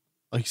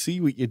 I see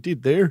what you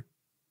did there.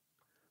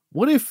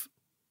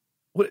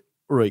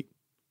 Right.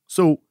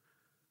 So,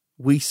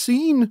 we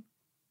seen,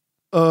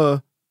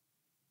 mother,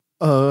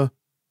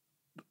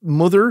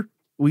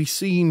 we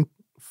seen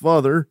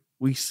father,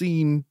 we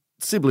seen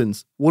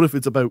siblings. What if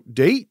it's about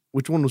date?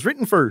 Which one was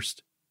written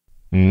first?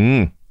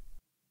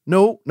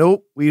 No,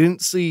 we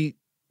didn't see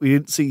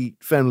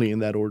family in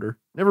that order.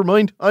 Never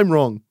mind, I'm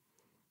wrong.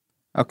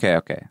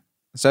 Okay.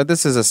 So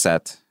this is a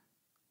set,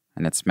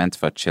 and it's meant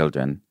for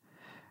children.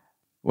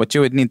 What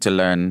you would need to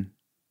learn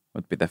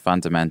would be the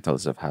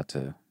fundamentals of how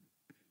to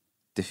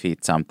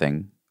defeat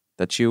something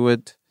that you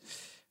would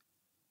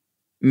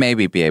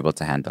maybe be able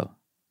to handle.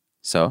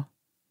 So,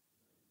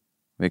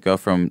 we go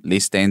from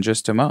least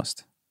dangerous to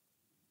most.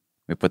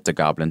 We put the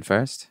goblin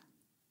first,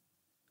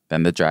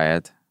 then the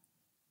dryad,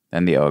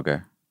 then the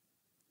ogre,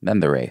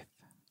 then the wraith,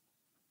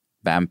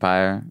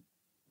 vampire,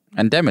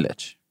 and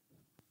demilich.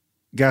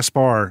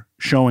 Gaspar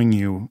showing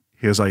you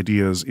his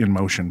ideas in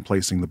motion,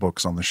 placing the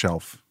books on the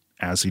shelf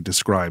as he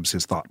describes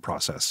his thought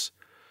process.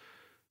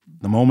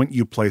 The moment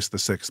you place the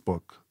sixth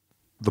book,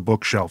 the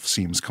bookshelf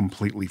seems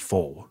completely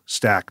full,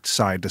 stacked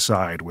side to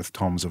side with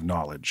tomes of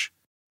knowledge.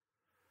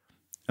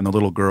 And the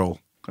little girl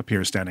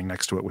appears standing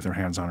next to it with her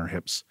hands on her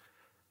hips.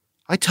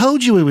 I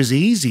told you it was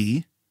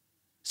easy.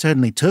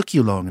 Certainly took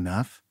you long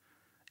enough.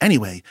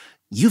 Anyway,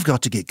 you've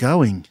got to get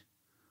going.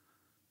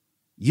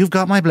 You've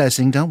got my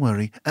blessing, don't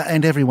worry,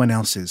 and everyone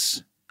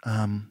else's.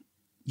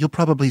 You'll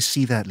probably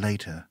see that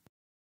later.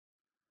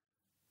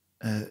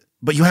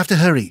 But you have to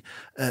hurry.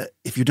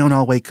 If you don't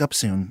all wake up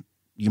soon,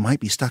 you might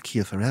be stuck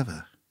here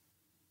forever.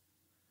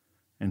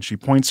 And she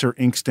points her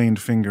ink-stained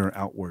finger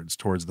outwards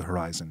towards the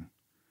horizon.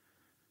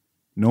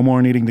 No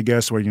more needing to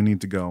guess where you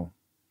need to go.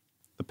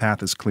 The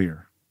path is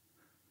clear.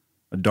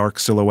 A dark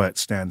silhouette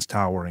stands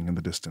towering in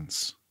the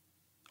distance.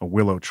 A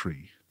willow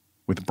tree,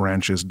 with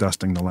branches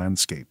dusting the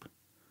landscape.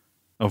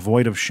 A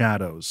void of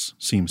shadows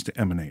seems to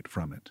emanate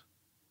from it.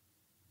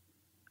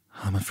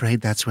 I'm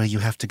afraid that's where you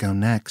have to go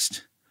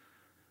next.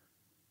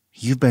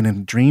 You've been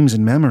in dreams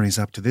and memories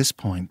up to this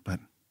point,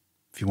 but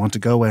if you want to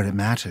go where it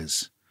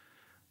matters,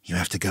 you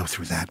have to go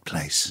through that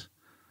place.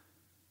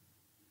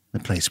 The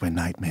place where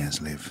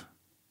nightmares live.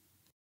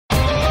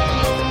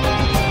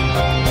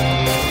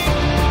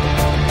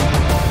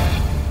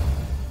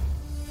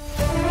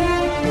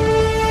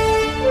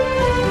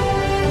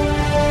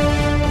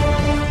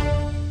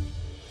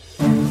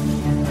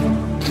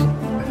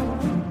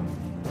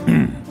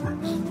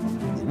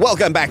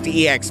 Welcome back to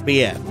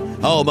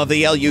EXPN, home of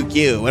the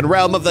LUQ and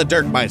realm of the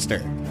Dirkmeister.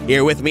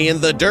 Here with me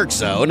in the Dirk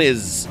Zone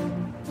is...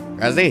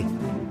 Rusty?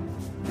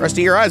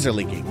 Rusty, your eyes are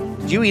leaking.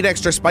 Did you eat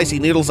extra spicy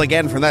noodles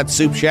again from that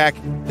soup shack?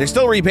 They're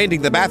still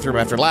repainting the bathroom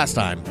after last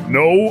time.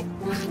 No,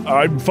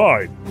 I'm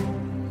fine.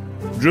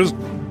 Just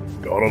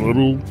got a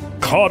little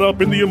caught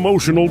up in the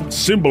emotional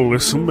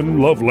symbolism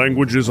and love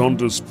languages on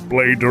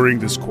display during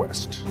this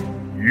quest.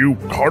 You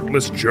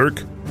heartless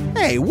jerk.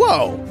 Hey,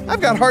 whoa!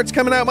 I've got hearts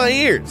coming out my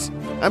ears.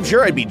 I'm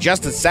sure I'd be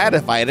just as sad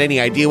if I had any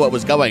idea what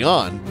was going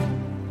on.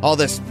 All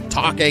this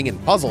talking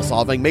and puzzle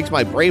solving makes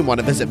my brain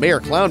want to visit Mayor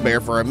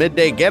Clownbear for a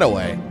midday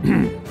getaway.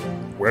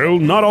 Well,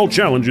 not all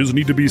challenges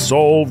need to be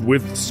solved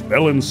with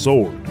spell and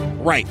sword.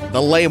 Right,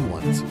 the lame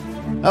ones.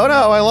 Oh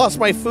no, I lost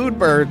my food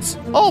birds.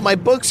 All my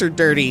books are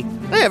dirty.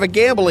 I have a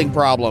gambling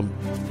problem.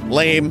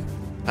 Lame.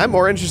 I'm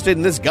more interested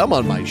in this gum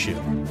on my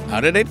shoe. How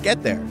did it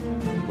get there?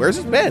 Where's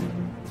it been?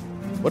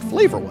 What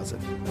flavor was it?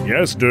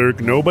 Yes,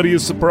 Dirk, nobody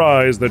is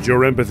surprised that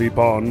your empathy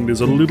pond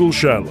is a little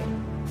shallow.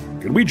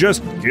 Can we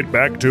just get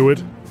back to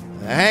it?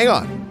 Hang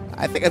on.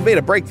 I think I've made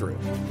a breakthrough.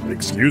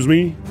 Excuse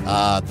me?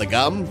 The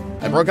gum?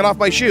 I broke it off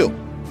my shoe.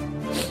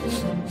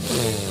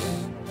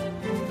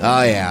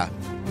 Oh yeah.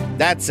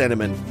 That's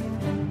cinnamon.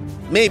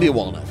 Maybe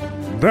walnut.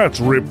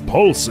 That's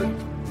repulsive.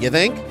 You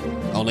think?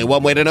 Only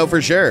one way to know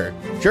for sure.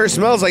 Sure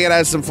smells like it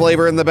has some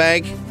flavor in the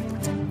bag.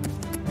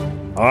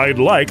 I'd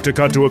like to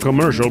cut to a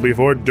commercial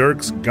before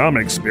Dirk's gum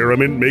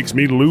experiment makes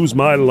me lose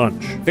my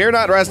lunch. Fear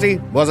not, Rusty.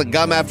 Wasn't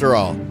gum after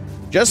all.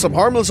 Just some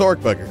harmless orc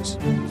boogers.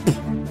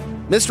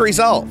 Mystery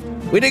solved.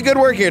 We did good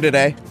work here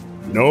today.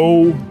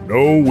 No,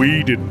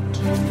 we didn't.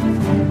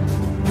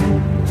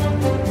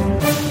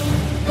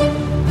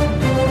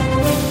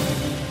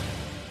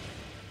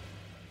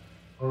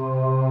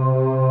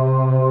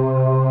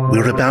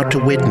 We're about to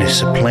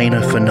witness a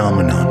planar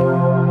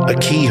phenomenon, a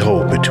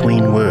keyhole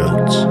between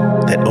worlds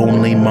that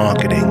only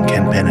marketing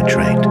can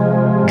penetrate.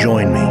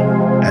 Join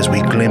me as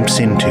we glimpse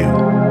into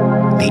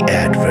the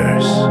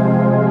Adverse.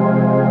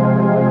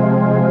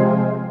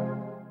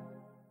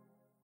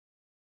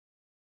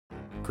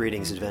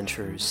 Greetings,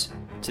 adventurers.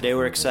 Today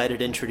we're excited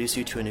to introduce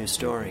you to a new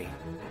story,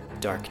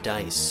 Dark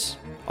Dice,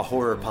 a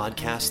horror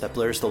podcast that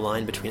blurs the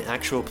line between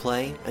actual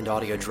play and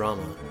audio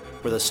drama,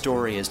 where the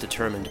story is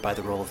determined by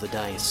the roll of the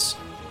dice.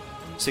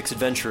 6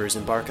 adventurers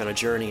embark on a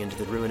journey into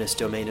the ruinous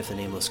domain of the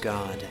Nameless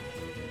God.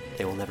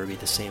 They will never be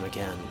the same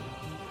again.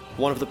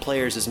 One of the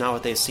players is not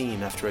what they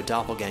seem after a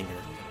doppelganger,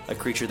 a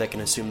creature that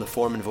can assume the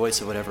form and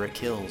voice of whatever it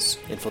kills,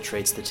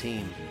 infiltrates the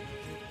team.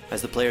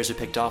 As the players are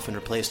picked off and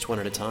replaced one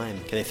at a time,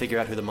 can they figure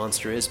out who the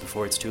monster is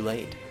before it's too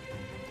late?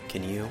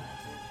 Can you?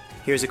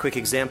 Here's a quick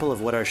example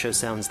of what our show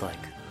sounds like.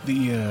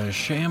 The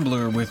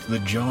shambler with the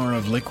jar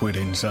of liquid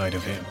inside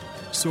of him.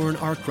 Soren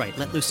Arkwright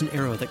let loose an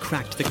arrow that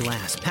cracked the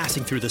glass,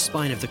 passing through the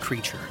spine of the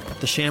creature.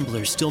 The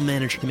shambler still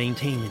managed to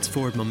maintain its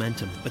forward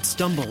momentum, but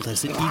stumbled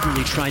as it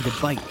eagerly tried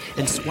to bite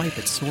and swipe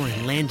at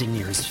Soren, landing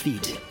near his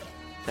feet.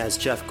 As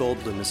Jeff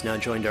Goldblum has now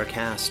joined our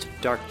cast,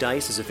 Dark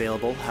Dice is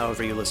available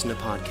however you listen to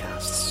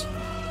podcasts.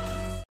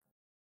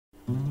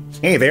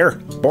 Hey there,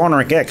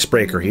 Bonric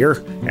Xbreaker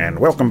here, and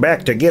welcome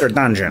back to Getter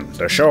Dungeon,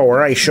 the show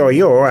where I show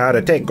you how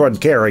to take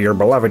good care of your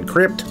beloved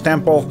crypt,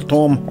 temple,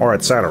 tomb, or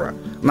etc.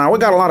 Now, we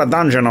got a lot of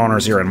dungeon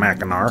owners here in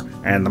Mackinac,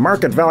 and the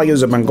market values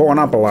have been going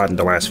up a lot in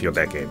the last few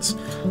decades.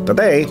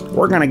 Today,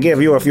 we're going to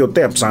give you a few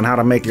tips on how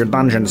to make your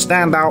dungeon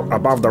stand out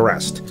above the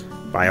rest,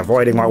 by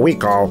avoiding what we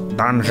call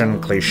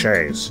dungeon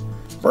cliches.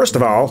 First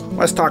of all,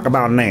 let's talk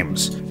about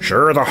names.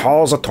 Sure, the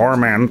Halls of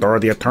Torment or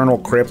the Eternal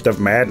Crypt of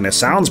Madness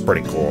sounds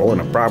pretty cool,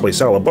 and it'll probably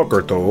sell a book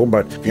or two,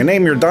 but if you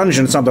name your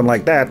dungeon something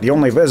like that, the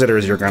only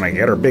visitors you're gonna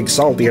get are big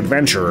salty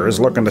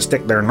adventurers looking to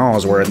stick their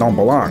nose where it don't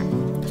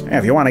belong. And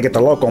if you want to get the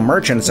local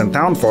merchants and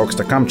town folks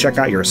to come check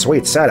out your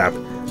sweet setup,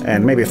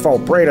 and maybe fall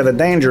prey to the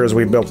dangers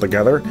we built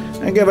together,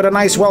 and give it a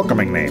nice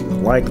welcoming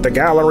name, like the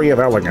Gallery of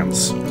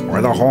Elegance,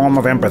 or the Home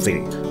of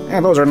Empathy.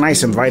 And those are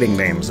nice inviting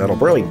names that'll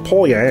really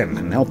pull you in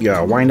and help you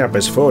wind up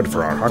as food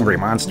for our hungry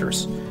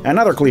monsters.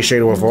 Another cliche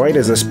to avoid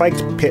is the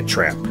spiked pit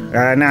trap.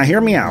 Now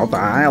hear me out,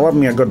 I love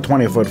me a good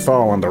 20-foot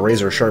fall on the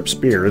razor-sharp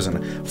spears,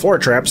 and floor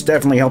traps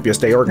definitely help you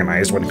stay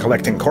organized when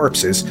collecting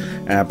corpses,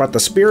 but the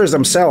spears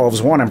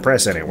themselves won't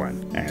impress anyone.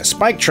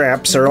 Spike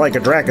traps are like a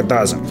drac a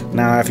dozen.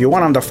 Now if you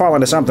want them to fall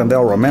into something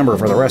they'll remember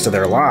for the rest of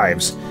their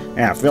lives,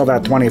 fill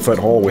that 20-foot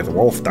hole with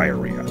wolf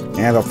diarrhea.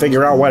 And they'll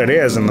figure out what it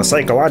is, and the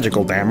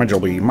psychological damage will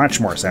be much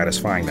more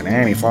satisfying than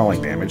any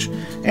falling damage,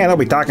 and they'll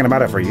be talking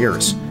about it for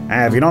years.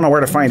 If you don't know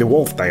where to find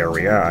wolf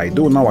diarrhea, I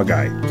do know a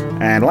guy.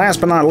 And last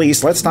but not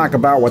least, let's talk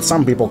about what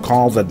some people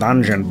call the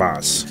dungeon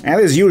boss. And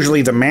this is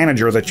usually the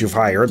manager that you've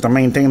hired to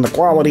maintain the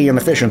quality and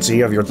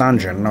efficiency of your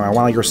dungeon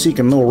while you're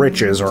seeking new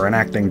riches or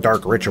enacting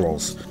dark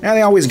rituals. And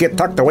they always get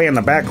tucked away in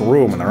the back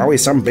room, and they're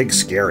always some big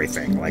scary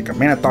thing, like a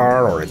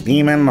minotaur or a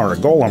demon or a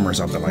golem or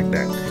something like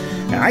that.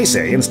 And I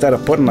say, instead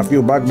of putting a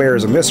few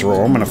bugbears in this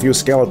room and a few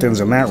skeletons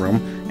in that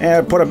room,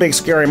 put a big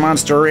scary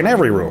monster in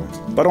every room.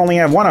 But only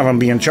have one of them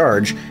be in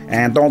charge,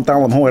 and don't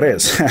tell them who it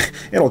is.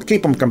 It'll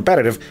keep them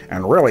competitive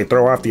and really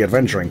throw off the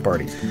adventuring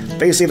party. If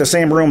they see the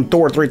same room 2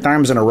 or 3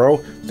 times in a row,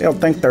 they'll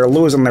think they're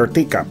losing their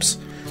teacups.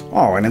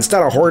 Oh, and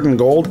instead of hoarding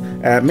gold,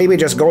 maybe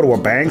just go to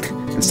a bank,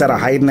 instead of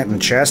hiding it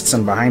in chests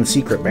and behind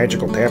secret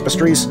magical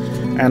tapestries.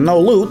 And no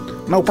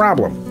loot, no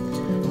problem.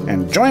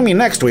 And join me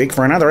next week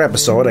for another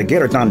episode of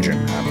Getter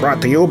Dungeon,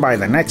 brought to you by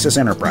the Nexus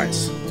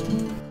Enterprise.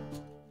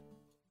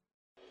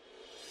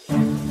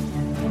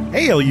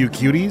 Hey, all you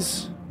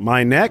cuties!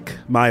 My neck,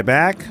 my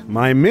back,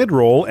 my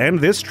mid-roll, and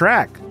this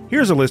track.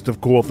 Here's a list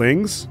of cool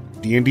things.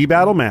 D&D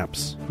battle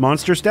maps,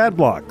 monster stat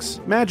blocks,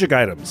 magic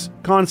items,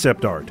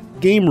 concept art,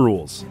 game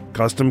rules,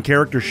 custom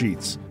character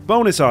sheets,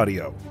 bonus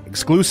audio,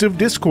 exclusive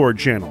Discord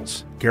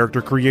channels,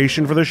 character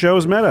creation for the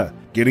show's meta,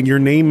 getting your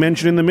name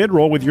mentioned in the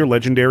mid-roll with your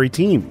legendary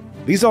team.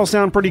 These all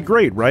sound pretty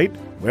great, right?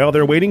 Well,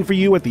 they're waiting for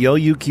you at the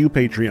LUQ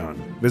Patreon.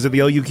 Visit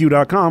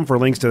theluq.com for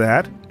links to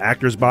that,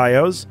 actors'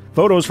 bios,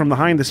 photos from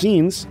behind the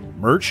scenes,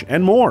 merch,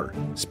 and more.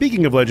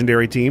 Speaking of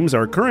legendary teams,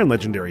 our current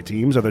legendary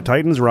teams are the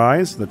Titans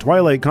Rise, the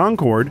Twilight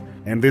Concord,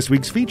 and this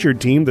week's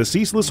featured team, the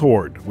Ceaseless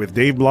Horde, with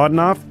Dave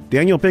Blodnoff,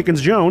 Daniel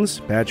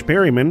Pickens-Jones, Patch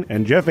Perryman,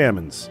 and Jeff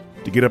Ammons.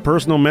 To get a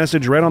personal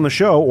message read on the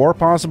show or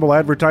possible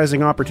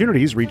advertising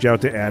opportunities, reach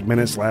out to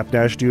admin at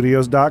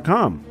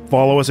slap-studios.com.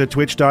 Follow us at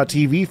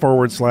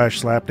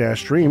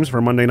twitch.tv/slap-streams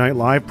for Monday Night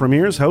Live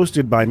premieres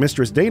hosted by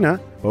Mistress Dana,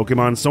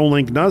 Pokemon Soul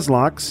Link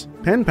Nuzlocke,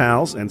 Pen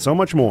Pals, and so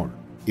much more.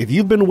 If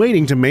you've been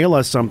waiting to mail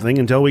us something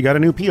until we got a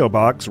new P.O.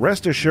 Box,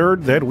 rest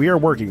assured that we are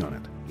working on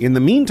it. In the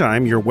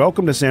meantime, you're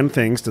welcome to send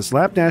things to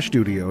Slapdash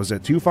Studios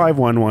at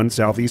 2511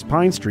 Southeast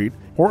Pine Street,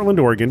 Portland,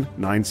 Oregon,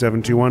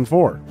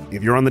 97214.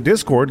 If you're on the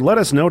Discord, let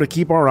us know to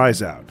keep our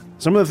eyes out.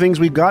 Some of the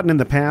things we've gotten in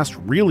the past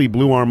really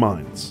blew our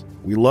minds.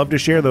 We love to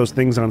share those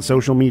things on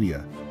social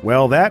media.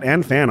 Well, that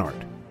and fan art.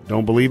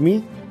 Don't believe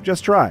me?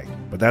 Just try.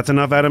 But that's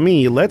enough out of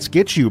me. Let's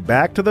get you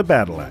back to the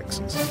battle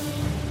axes.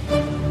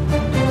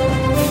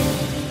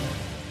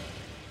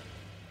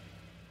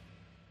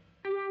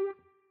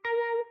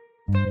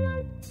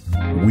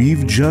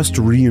 We've just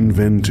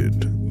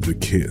reinvented the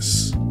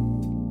kiss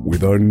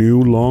with our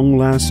new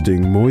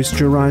long-lasting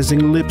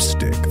moisturizing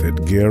lipstick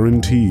that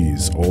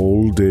guarantees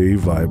all-day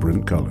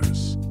vibrant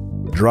colors.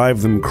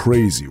 Drive them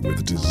crazy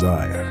with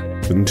desire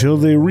until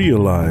they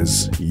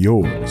realize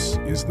yours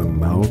is the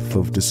mouth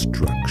of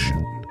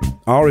destruction.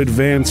 Our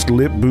advanced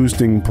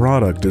lip-boosting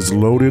product is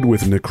loaded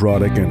with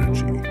necrotic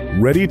energy,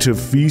 ready to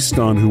feast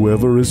on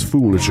whoever is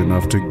foolish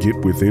enough to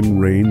get within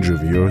range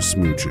of your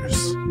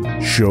smooches.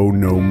 Show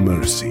no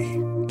mercy.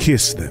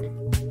 Kiss them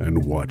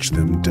and watch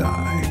them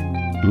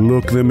die.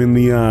 Look them in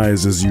the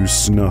eyes as you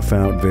snuff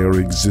out their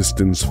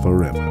existence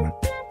forever.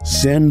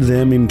 Send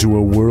them into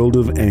a world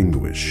of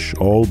anguish,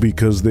 all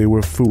because they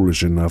were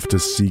foolish enough to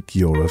seek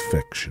your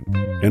affection.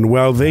 And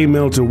while they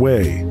melt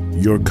away,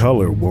 your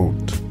color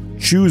won't.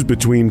 Choose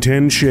between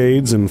 10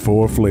 shades and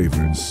 4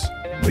 flavors.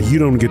 But you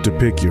don't get to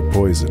pick your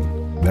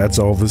poison. That's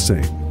all the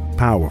same.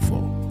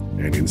 Powerful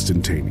and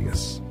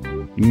instantaneous.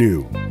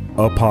 New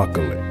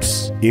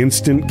Apocalypse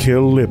Instant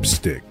Kill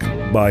Lipstick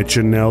by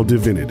Chanel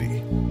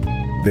Divinity.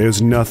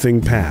 There's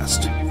nothing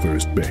past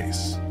first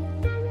base.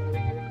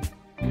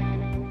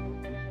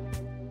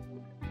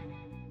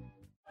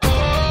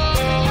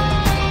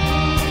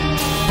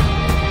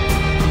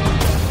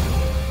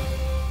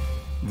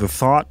 The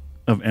thought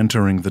of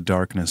entering the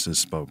darkness is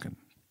spoken,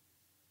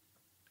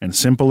 and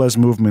simple as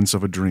movements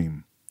of a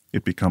dream,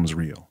 it becomes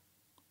real.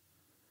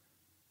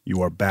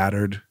 You are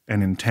battered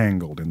and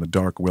entangled in the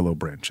dark willow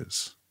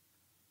branches.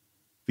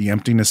 The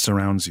emptiness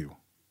surrounds you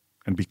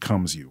and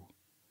becomes you.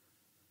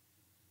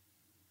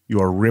 You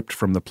are ripped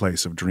from the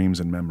place of dreams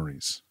and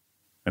memories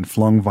and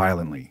flung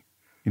violently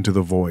into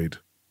the void,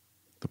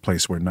 the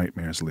place where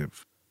nightmares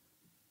live.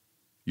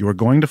 You are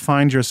going to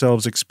find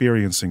yourselves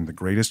experiencing the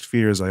greatest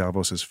fears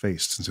Iavos has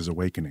faced since his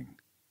awakening,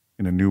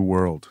 in a new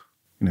world,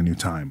 in a new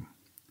time.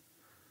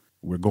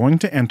 We're going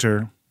to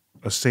enter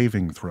a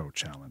saving throw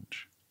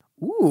challenge.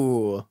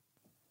 Ooh.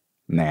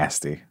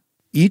 Nasty.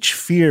 Each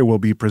fear will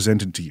be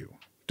presented to you.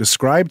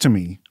 Describe to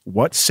me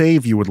what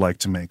save you would like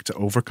to make to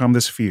overcome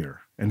this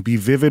fear, and be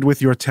vivid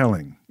with your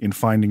telling in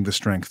finding the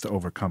strength to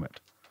overcome it.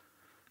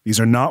 These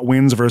are not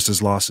wins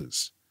versus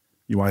losses.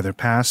 You either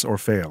pass or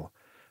fail,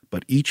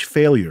 but each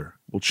failure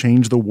will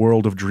change the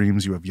world of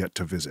dreams you have yet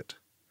to visit.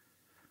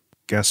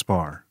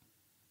 Gaspar,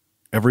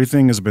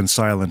 everything has been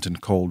silent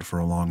and cold for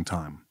a long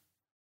time,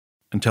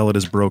 until it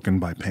is broken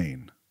by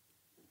pain.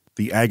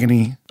 The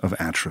agony of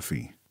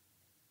atrophy.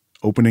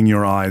 Opening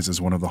your eyes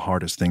is one of the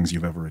hardest things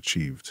you've ever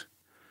achieved.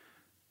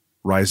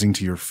 Rising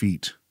to your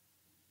feet,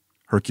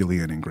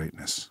 Herculean in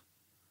greatness.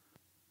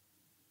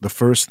 The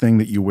first thing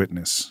that you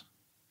witness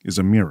is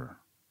a mirror,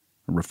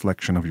 a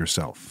reflection of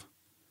yourself.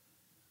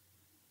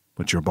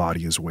 But your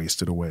body is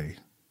wasted away.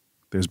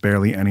 There's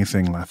barely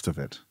anything left of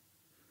it.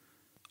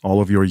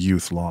 All of your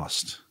youth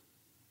lost.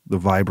 The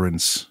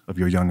vibrance of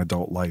your young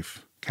adult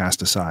life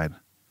cast aside.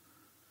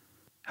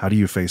 How do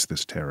you face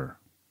this terror?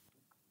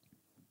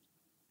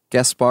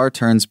 Gaspar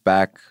turns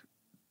back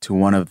to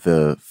one of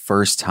the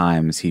first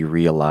times he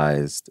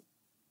realized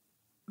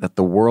that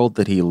the world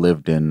that he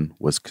lived in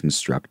was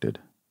constructed.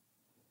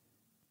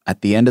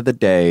 At the end of the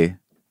day,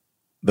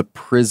 the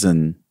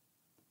prison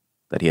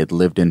that he had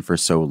lived in for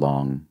so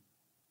long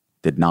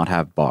did not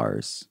have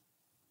bars.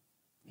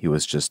 He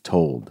was just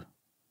told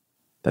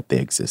that they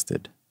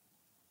existed.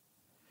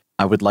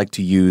 I would like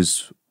to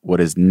use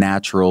what is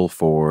natural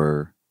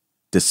for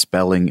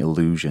dispelling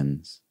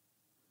illusions.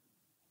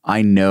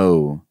 I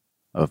know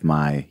of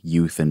my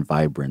youth and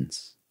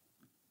vibrance.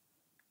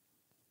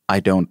 I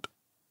don't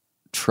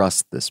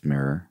trust this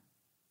mirror.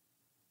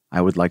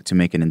 I would like to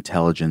make an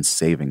intelligence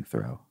saving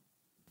throw.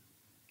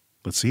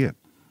 Let's see it.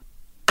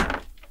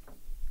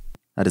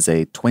 That is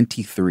a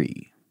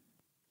 23.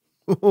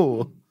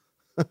 Ooh.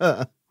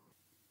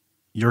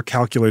 Your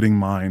calculating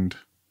mind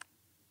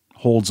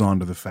holds on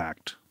to the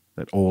fact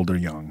that old or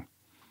young,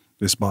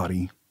 this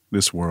body,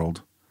 this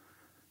world,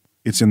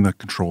 it's in the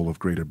control of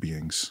greater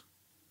beings.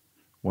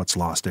 What's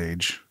lost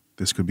age?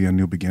 This could be a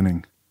new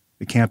beginning.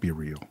 It can't be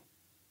real.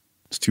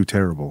 It's too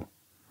terrible.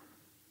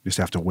 You just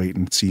have to wait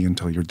and see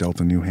until you're dealt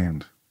a new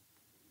hand.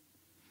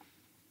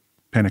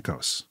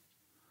 Pentecost.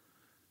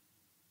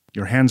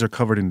 Your hands are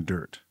covered in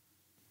dirt.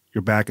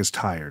 Your back is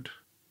tired.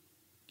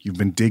 You've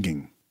been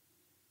digging.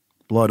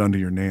 Blood under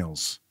your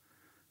nails.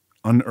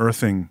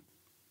 Unearthing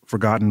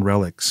forgotten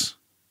relics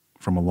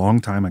from a long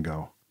time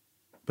ago.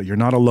 But you're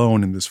not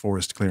alone in this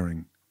forest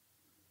clearing.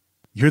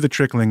 You hear the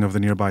trickling of the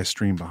nearby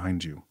stream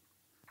behind you,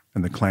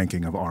 and the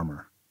clanking of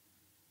armor.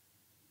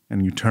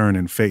 And you turn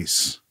and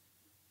face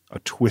a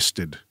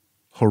twisted,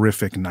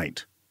 horrific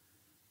knight,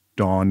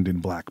 donned in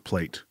black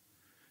plate,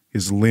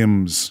 his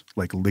limbs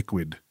like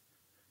liquid,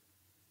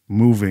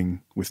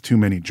 moving with too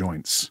many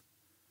joints,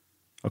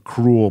 a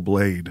cruel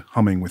blade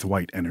humming with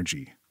white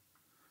energy.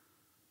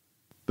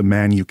 The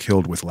man you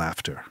killed with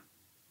laughter.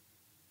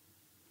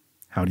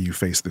 How do you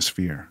face this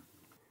fear?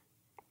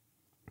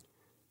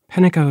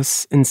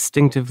 Pentecost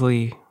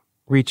instinctively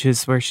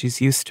reaches where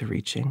she's used to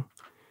reaching,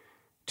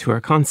 to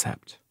her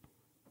concept,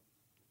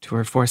 to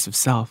her force of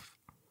self.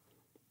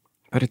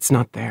 But it's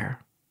not there.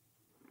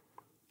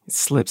 It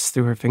slips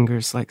through her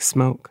fingers like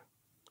smoke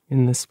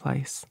in this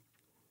place.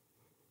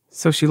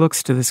 So she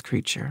looks to this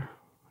creature,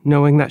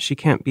 knowing that she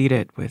can't beat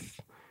it with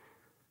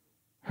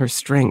her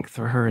strength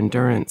or her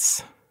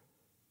endurance.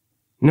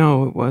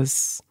 No, it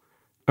was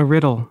a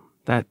riddle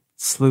that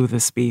slew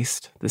this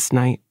beast, this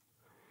knight.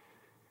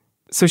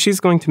 So she's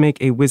going to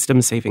make a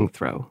wisdom saving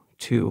throw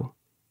to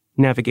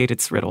navigate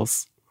its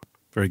riddles.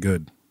 Very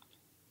good.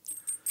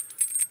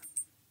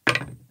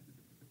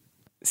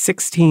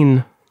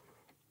 16.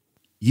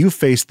 You've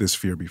faced this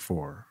fear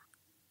before.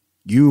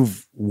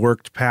 You've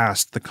worked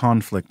past the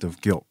conflict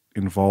of guilt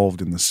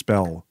involved in the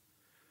spell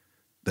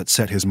that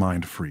set his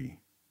mind free.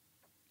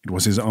 It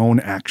was his own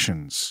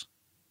actions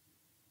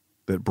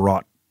that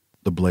brought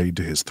the blade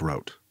to his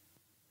throat.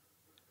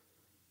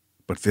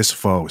 but this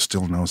foe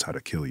still knows how to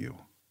kill you.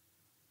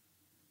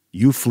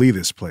 You flee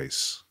this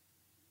place,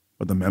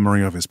 but the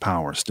memory of his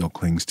power still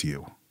clings to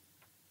you,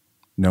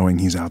 knowing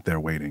he's out there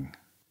waiting.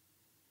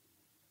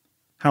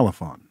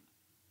 Haliphon.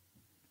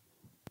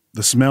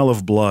 The smell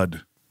of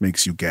blood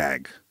makes you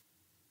gag.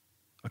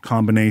 A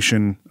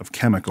combination of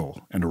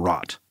chemical and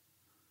rot.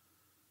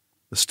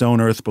 The stone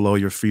earth below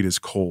your feet is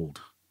cold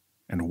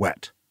and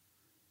wet.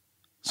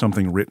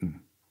 Something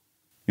written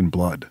in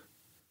blood.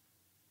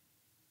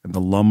 And the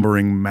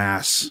lumbering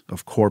mass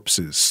of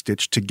corpses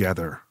stitched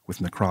together with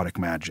necrotic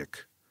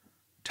magic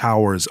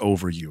towers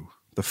over you,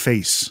 the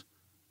face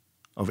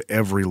of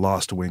every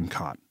lost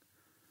wingcot,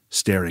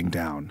 staring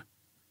down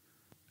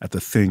at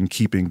the thing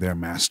keeping their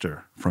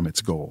master from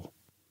its goal.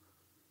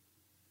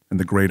 And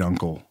the great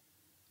uncle,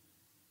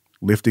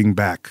 lifting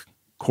back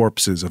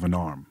corpses of an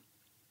arm,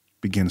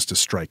 begins to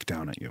strike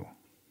down at you.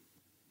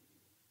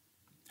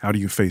 How do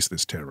you face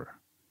this terror?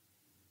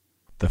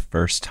 The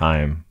first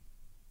time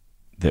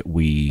that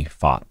we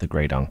fought the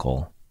great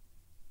uncle,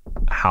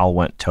 Hal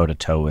went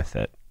toe-to-toe with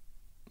it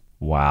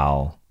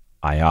while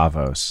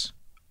Iavos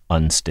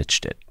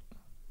unstitched it.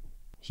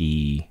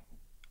 He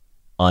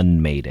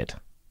unmade it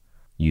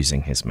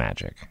using his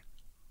magic.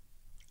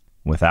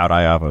 Without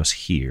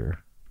Iavos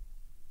here,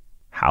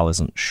 Hal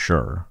isn't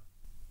sure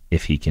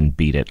if he can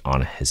beat it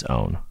on his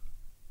own.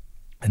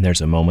 And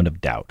there's a moment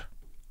of doubt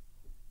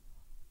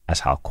as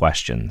Hal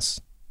questions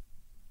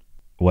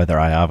whether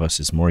Iavos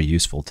is more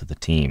useful to the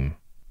team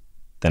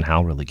than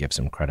Hal really gives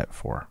him credit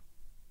for.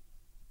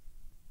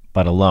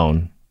 But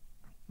alone,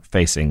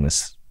 facing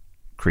this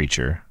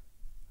creature,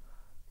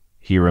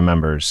 he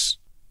remembers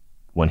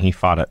when he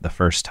fought it the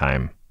first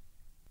time,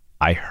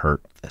 I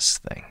hurt this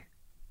thing.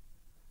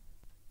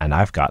 And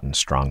I've gotten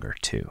stronger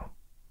too.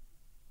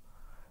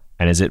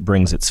 And as it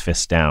brings its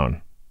fist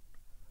down,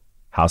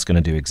 Hal's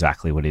going to do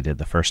exactly what he did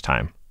the first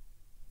time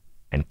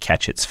and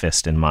catch its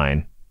fist in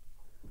mine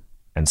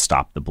and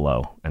stop the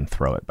blow and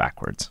throw it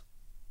backwards.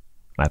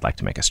 I'd like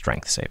to make a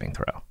strength saving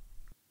throw.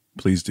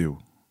 Please do.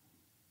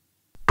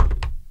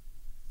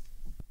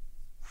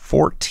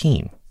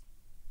 14.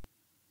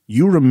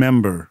 You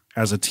remember,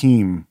 as a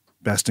team,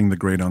 besting the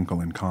great uncle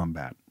in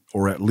combat,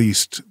 or at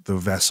least the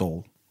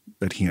vessel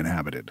that he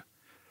inhabited.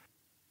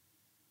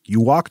 You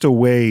walked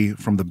away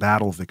from the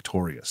battle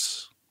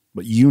victorious,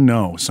 but you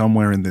know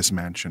somewhere in this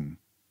mansion,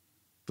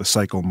 the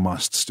cycle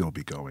must still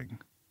be going.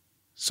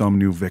 Some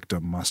new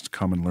victim must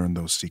come and learn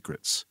those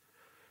secrets.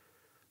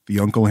 The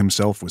uncle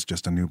himself was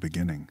just a new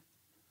beginning,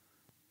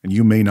 and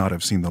you may not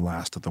have seen the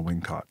last of the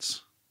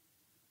Wingcots,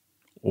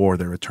 or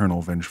their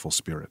eternal vengeful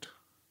spirit.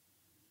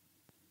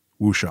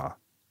 Wusha,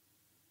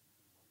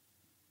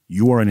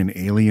 you are in an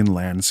alien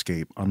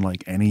landscape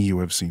unlike any you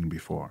have seen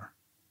before.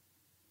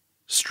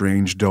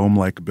 Strange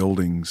dome-like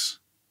buildings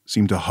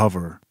seem to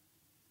hover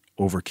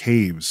over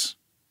caves,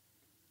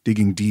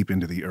 digging deep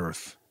into the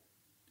earth,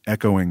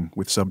 echoing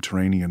with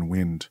subterranean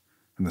wind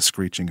and the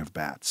screeching of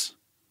bats.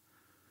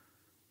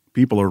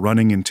 People are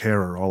running in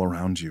terror all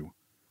around you,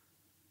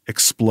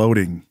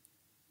 exploding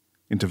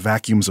into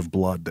vacuums of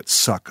blood that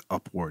suck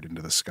upward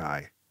into the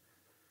sky.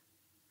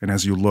 And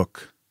as you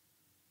look,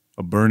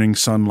 a burning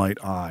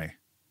sunlight eye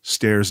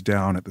stares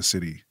down at the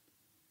city,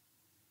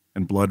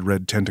 and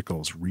blood-red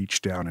tentacles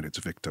reach down at its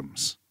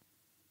victims.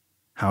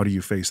 How do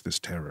you face this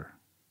terror?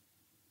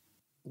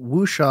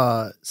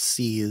 Wusha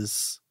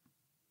sees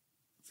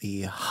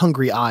the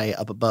hungry eye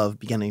up above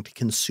beginning to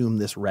consume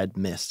this red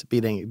mist,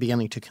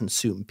 beginning to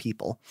consume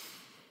people.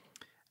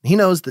 And he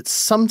knows that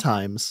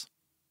sometimes,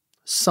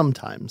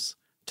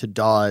 to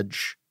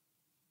dodge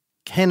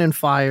cannon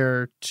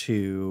fire,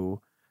 to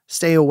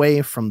stay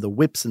away from the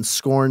whips and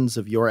scorns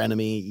of your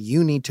enemy,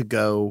 you need to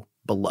go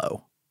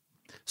below.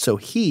 So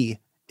he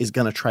is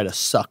going to try to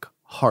suck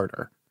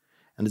harder,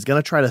 and is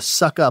going to try to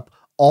suck up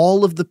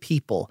all of the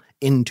people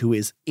into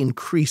his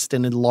increased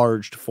and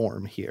enlarged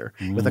form here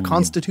with a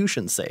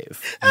constitution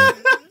save.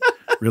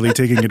 Really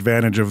taking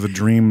advantage of the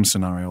dream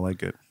scenario, I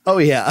like it. Oh,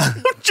 yeah.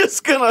 I'm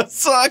just gonna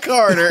suck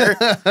harder.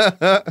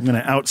 I'm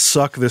going to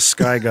outsuck this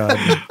sky god.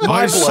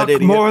 I suck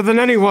more than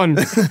anyone.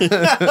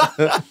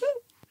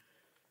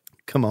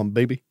 Come on,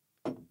 baby.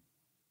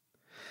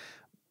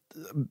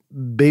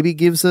 Baby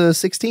gives a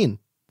 16.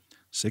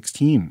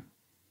 16.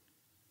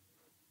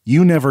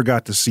 You never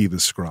got to see the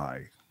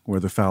scry, where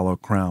the fallow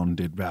crown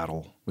did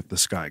battle with the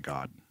sky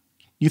god.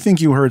 You think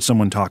you heard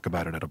someone talk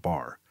about it at a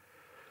bar,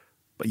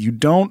 but you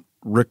don't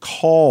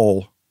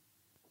recall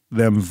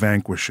them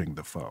vanquishing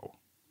the foe.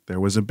 There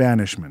was a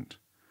banishment,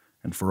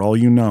 and for all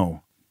you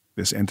know,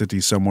 this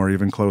entity's somewhere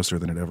even closer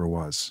than it ever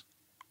was,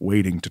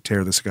 waiting to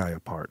tear the sky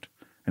apart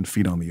and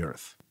feed on the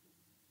earth.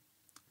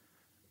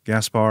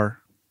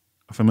 Gaspar,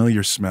 a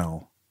familiar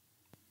smell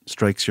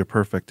strikes your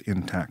perfect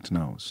intact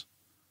nose.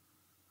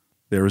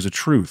 There is a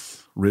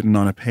truth written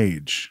on a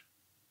page,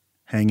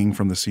 hanging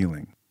from the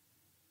ceiling.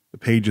 The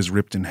page is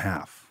ripped in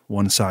half.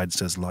 One side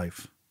says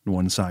life, and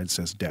one side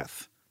says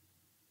death.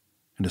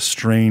 And a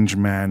strange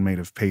man made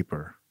of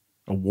paper,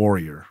 a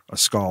warrior, a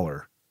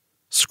scholar,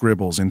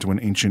 scribbles into an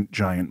ancient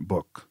giant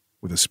book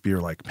with a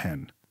spear-like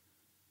pen.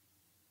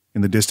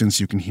 In the distance,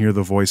 you can hear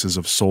the voices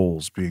of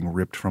souls being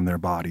ripped from their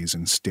bodies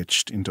and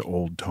stitched into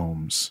old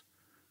tomes.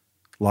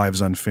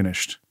 Lives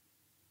unfinished,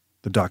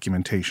 the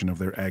documentation of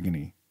their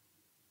agony.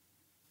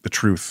 The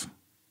truth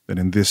that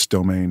in this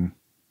domain,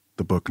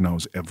 the book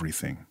knows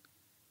everything.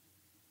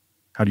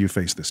 How do you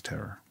face this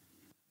terror?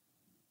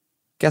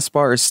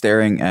 Gaspar is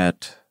staring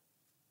at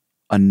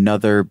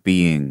another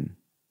being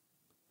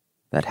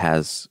that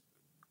has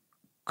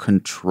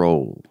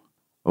control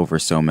over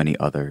so many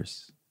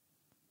others.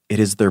 It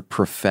is their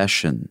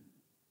profession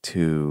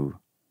to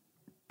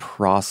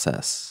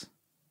process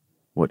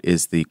what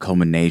is the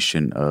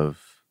culmination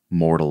of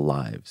mortal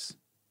lives.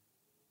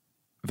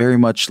 Very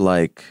much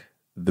like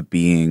the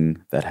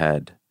being that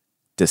had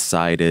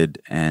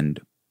decided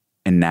and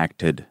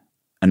enacted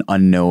an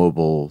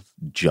unknowable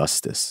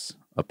justice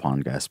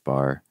upon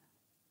Gaspar,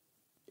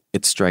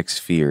 it strikes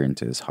fear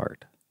into his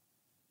heart.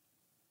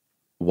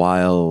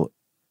 While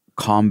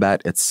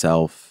combat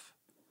itself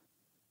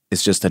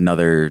is just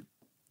another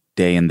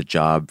day in the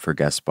job for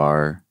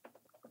Gaspar,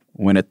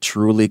 when it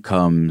truly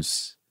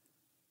comes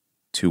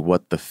to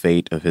what the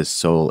fate of his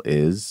soul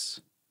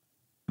is,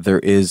 there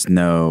is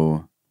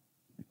no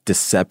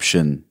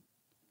deception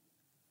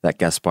that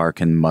Gaspar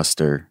can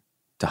muster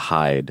to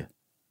hide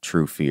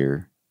true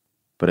fear.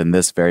 But in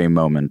this very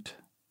moment,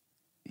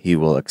 he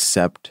will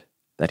accept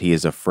that he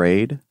is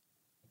afraid,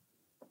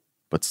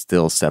 but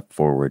still step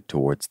forward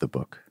towards the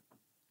book.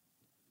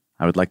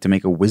 I would like to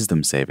make a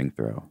wisdom saving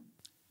throw.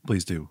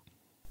 Please do.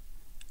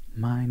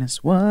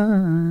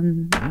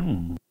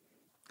 -1.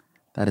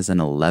 That is an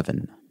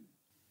 11.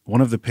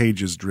 One of the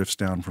pages drifts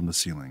down from the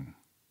ceiling,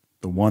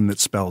 the one that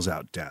spells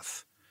out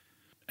death.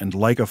 And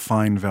like a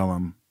fine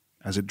vellum,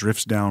 as it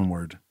drifts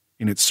downward,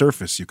 in its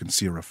surface you can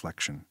see a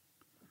reflection.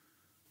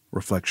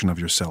 Reflection of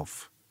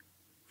yourself.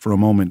 For a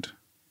moment,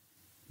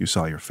 you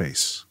saw your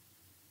face,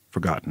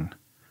 forgotten.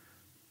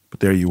 But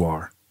there you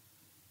are,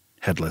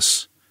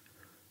 headless,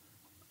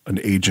 an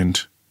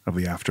agent of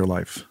the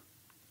afterlife,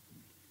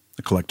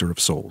 a collector of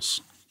souls.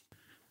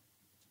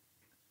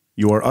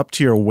 You are up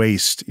to your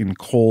waist in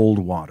cold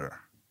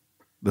water,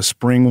 the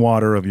spring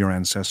water of your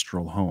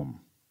ancestral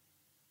home.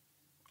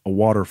 A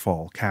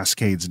waterfall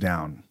cascades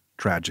down,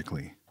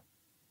 tragically,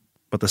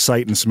 but the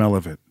sight and smell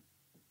of it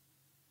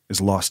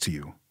is lost to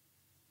you,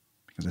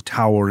 because a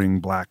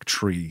towering black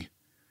tree,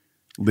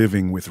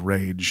 living with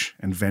rage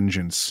and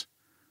vengeance,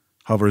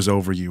 hovers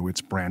over you,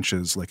 its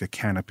branches like a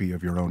canopy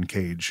of your own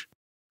cage.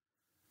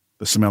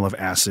 The smell of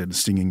acid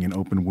stinging in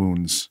open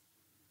wounds,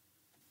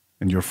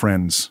 and your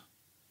friends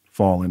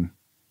fallen,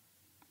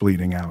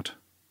 bleeding out,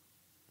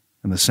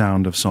 and the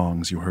sound of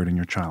songs you heard in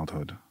your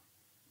childhood,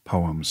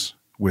 poems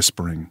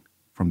whispering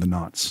from the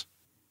knots.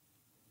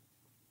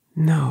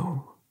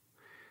 No,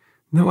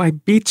 I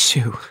beat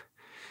you.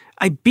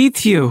 I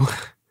beat you.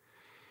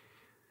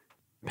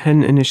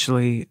 Pen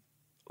initially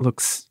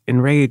looks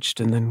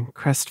enraged and then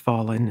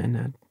crestfallen, and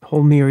a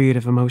whole myriad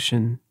of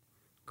emotion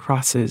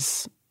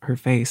crosses her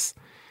face.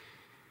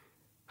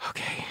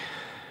 Okay,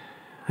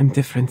 I'm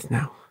different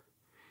now.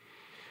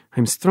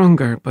 I'm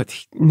stronger,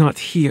 but not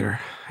here.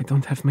 I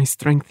don't have my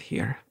strength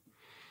here.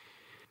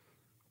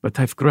 But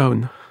I've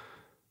grown.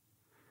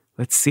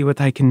 Let's see what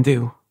I can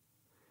do.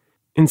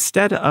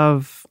 Instead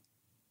of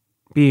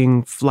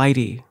being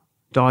flighty,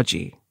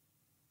 dodgy,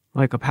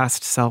 like a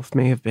past self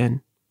may have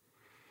been,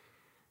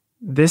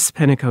 this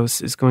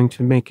Pentecost is going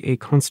to make a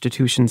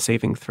Constitution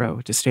saving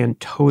throw to stand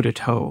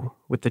toe-to-toe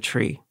with the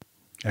tree.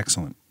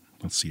 Excellent.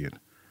 Let's see it.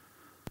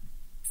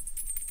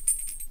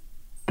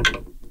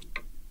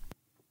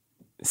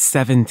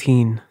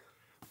 17.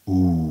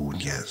 Ooh,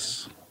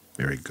 yes.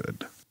 Very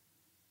good.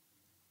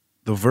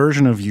 The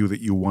version of you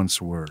that you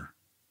once were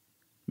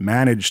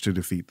managed to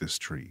defeat this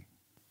tree,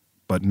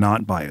 but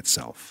not by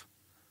itself.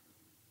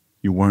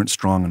 You weren't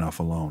strong enough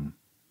alone.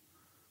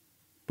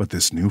 But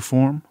this new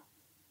form?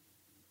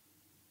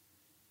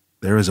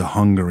 There is a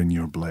hunger in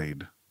your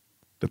blade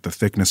that the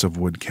thickness of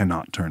wood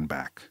cannot turn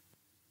back.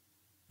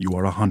 You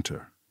are a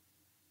hunter,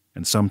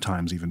 and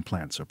sometimes even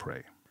plants are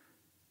prey.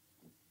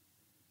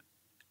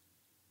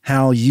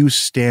 Hal, you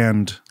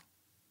stand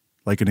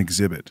like an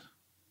exhibit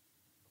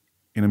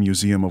in a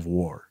museum of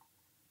war.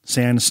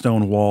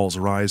 Sandstone walls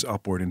rise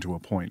upward into a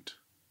point.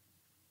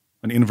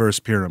 An inverse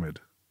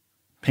pyramid.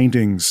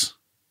 Paintings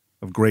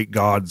of great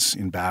gods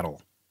in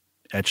battle,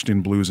 etched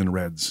in blues and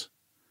reds.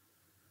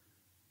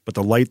 But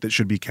the light that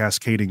should be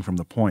cascading from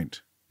the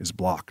point is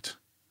blocked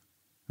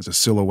as a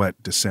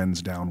silhouette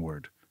descends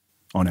downward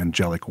on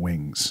angelic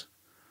wings.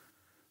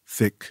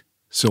 Thick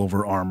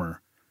silver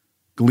armor,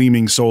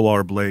 gleaming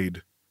solar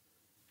blade,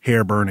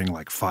 hair burning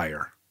like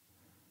fire.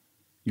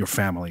 Your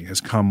family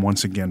has come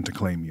once again to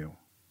claim you.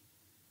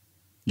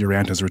 Your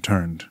aunt has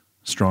returned,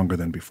 stronger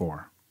than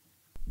before.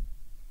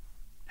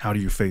 How do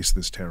you face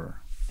this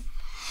terror?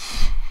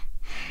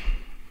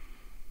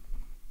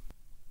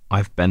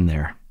 I've been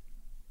there.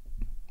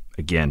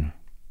 Again.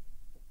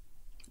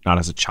 Not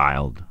as a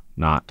child,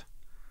 not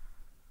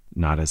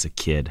as a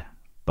kid,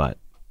 but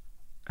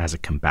as a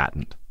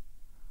combatant,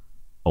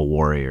 a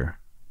warrior.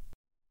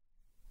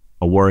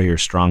 a warrior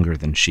stronger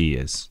than she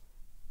is.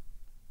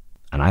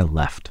 And I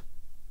left.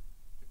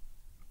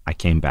 I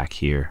came back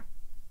here.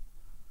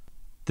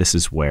 This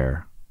is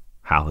where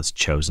Hal has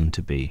chosen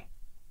to be.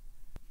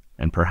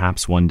 And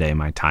perhaps one day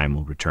my time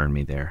will return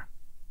me there.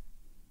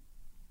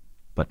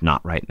 But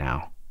not right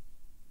now.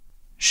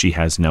 She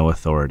has no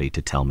authority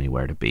to tell me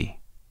where to be.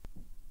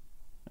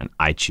 And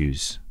I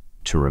choose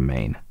to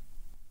remain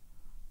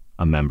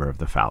a member of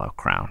the Fallow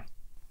Crown.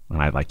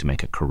 And I'd like to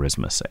make a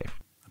charisma save.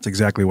 That's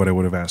exactly what I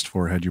would have asked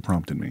for had you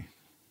prompted me.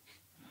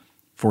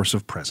 Force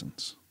of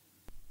presence.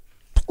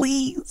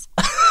 Please.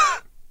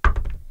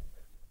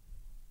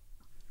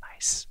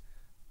 Nice.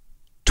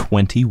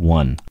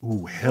 21.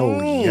 Ooh,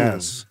 hell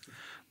yes.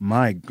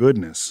 My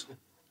goodness.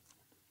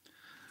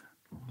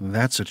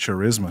 That's a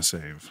charisma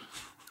save.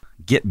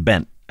 Get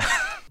bent.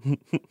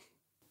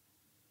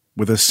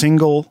 With a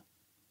single,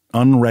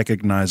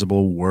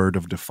 unrecognizable word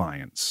of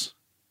defiance,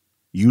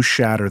 you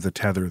shatter the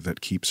tether that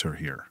keeps her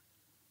here.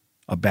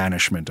 A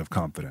banishment of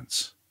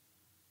confidence.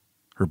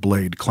 Her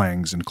blade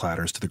clangs and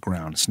clatters to the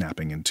ground,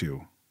 snapping in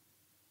two.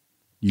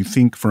 You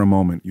think for a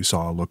moment you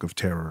saw a look of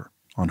terror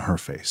on her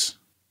face.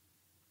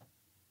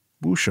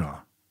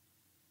 Busha,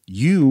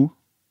 you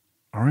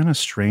are in a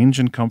strange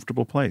and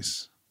comfortable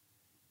place.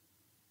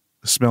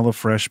 The smell of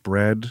fresh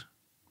bread,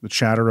 the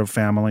chatter of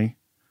family,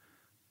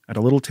 at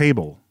a little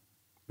table,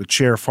 the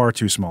chair far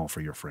too small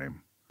for your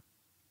frame.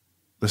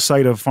 The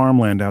sight of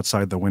farmland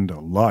outside the window,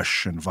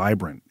 lush and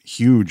vibrant,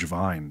 huge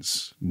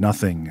vines,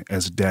 nothing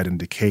as dead and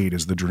decayed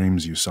as the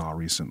dreams you saw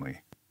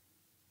recently.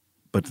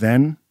 But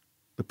then,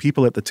 the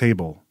people at the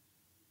table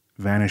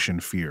vanish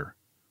in fear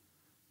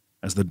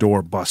as the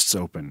door busts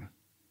open,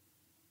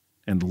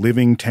 and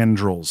living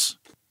tendrils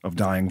of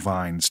dying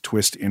vines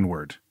twist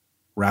inward,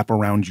 wrap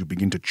around you,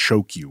 begin to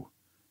choke you,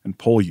 and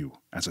pull you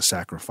as a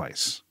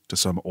sacrifice to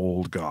some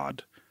old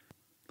god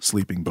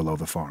sleeping below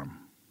the farm.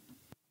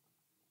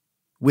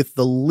 With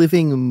the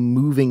living,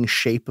 moving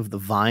shape of the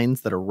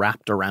vines that are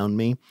wrapped around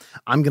me,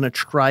 I'm going to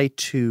try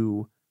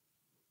to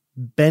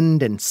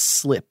bend and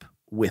slip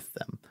with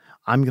them.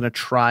 I'm going to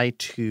try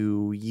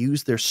to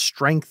use their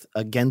strength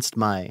against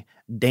my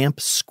damp,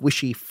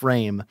 squishy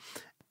frame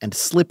and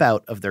slip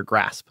out of their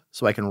grasp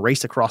so I can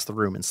race across the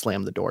room and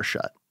slam the door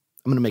shut.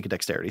 I'm going to make a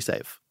dexterity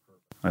save.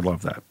 I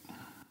love that.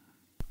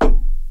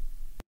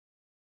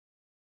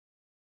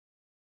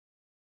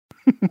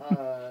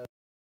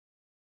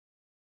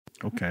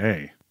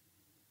 Okay.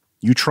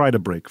 You try to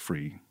break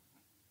free.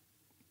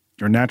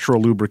 Your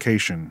natural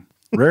lubrication,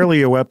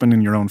 rarely a weapon in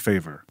your own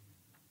favor.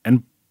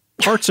 And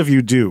parts of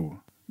you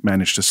do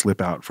manage to slip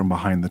out from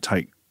behind the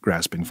tight,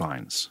 grasping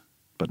vines,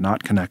 but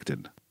not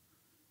connected.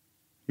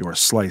 You are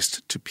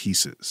sliced to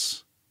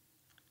pieces.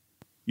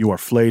 You are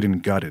flayed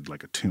and gutted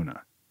like a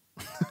tuna,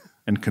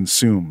 and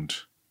consumed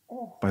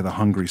by the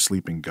hungry,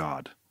 sleeping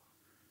god.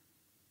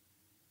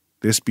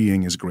 This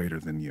being is greater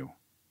than you,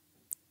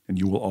 and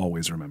you will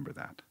always remember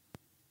that.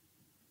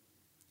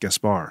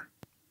 Gaspar,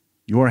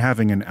 you are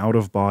having an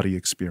out-of-body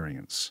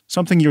experience,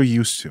 something you're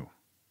used to.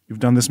 You've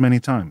done this many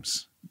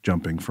times,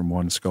 jumping from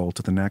one skull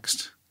to the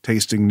next,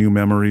 tasting new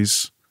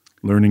memories,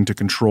 learning to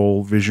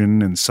control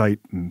vision and sight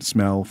and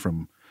smell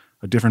from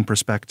a different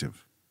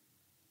perspective.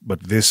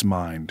 But this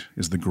mind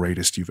is the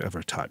greatest you've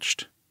ever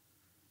touched.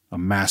 A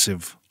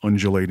massive,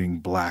 undulating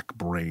black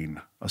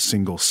brain, a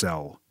single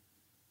cell,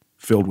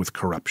 filled with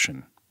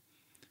corruption.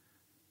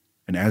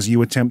 And as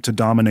you attempt to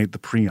dominate the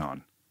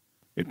Prion,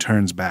 it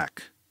turns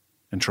back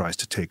and tries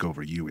to take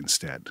over you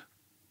instead.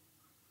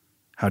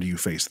 How do you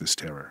face this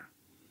terror?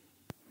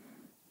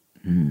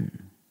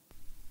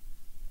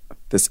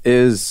 This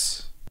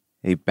is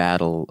a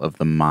battle of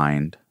the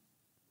mind.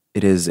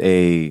 It is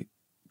a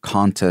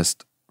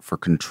contest for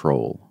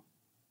control.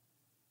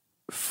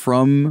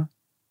 From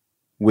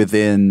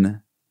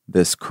within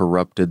this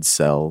corrupted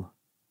cell,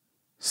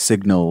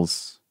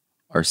 signals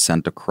are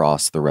sent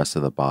across the rest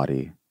of the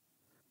body.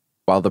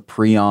 While the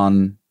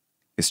Prion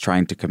is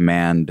trying to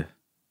command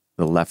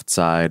the left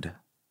side,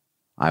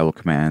 I will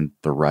command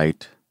the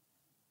right.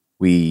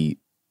 We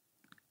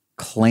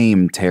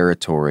claim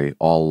territory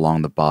all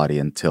along the body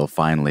until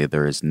finally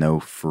there is no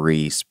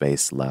free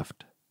space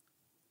left.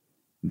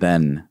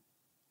 Then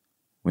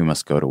we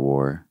must go to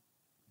war.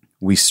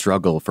 We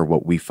struggle for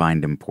what we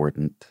find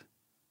important.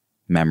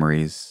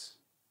 Memories,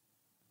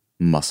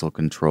 muscle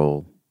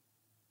control,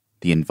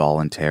 the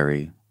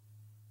involuntary.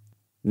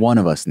 One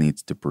of us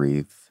needs to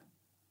breathe,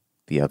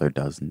 the other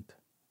doesn't.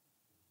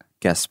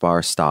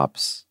 Gaspar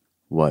stops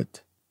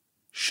what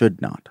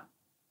should not,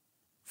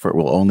 for it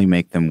will only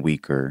make them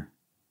weaker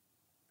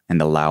and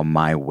allow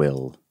my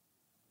will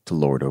to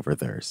lord over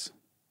theirs.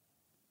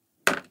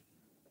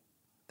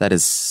 That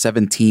is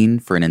 17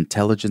 for an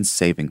intelligence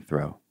saving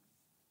throw.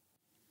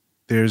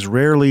 There's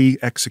rarely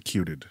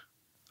executed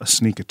a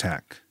sneak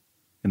attack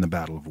in the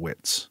Battle of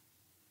Wits.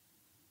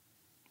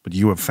 But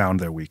you have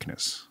found their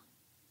weakness.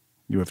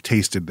 You have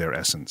tasted their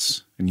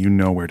essence, and you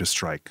know where to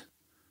strike.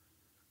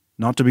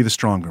 Not to be the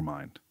stronger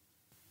mind,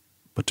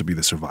 but to be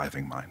the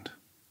surviving mind.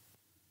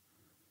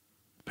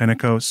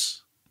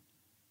 Pentecost,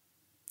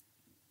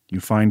 You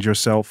find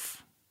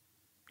yourself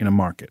in a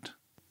market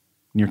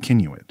near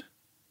Kinuit.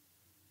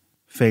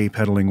 Fae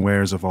peddling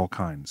wares of all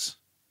kinds.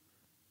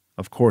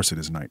 Of course it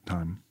is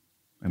nighttime,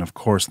 and of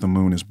course the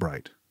moon is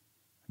bright.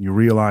 You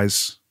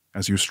realize,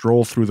 as you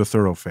stroll through the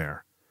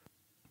thoroughfare,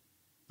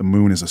 the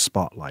moon is a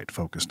spotlight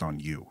focused on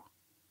you.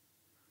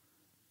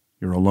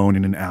 You're alone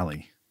in an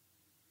alley.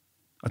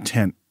 A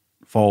tent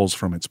falls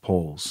from its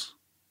poles,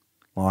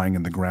 lying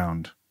in the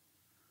ground,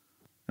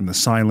 and the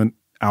silent,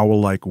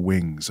 owl-like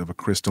wings of a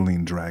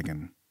crystalline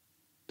dragon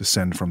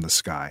descend from the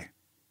sky.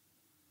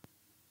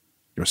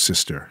 Your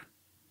sister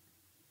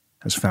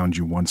has found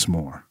you once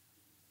more,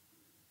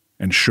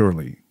 and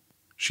surely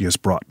she has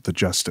brought the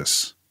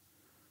justice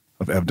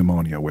of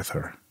Evdaimonia with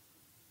her.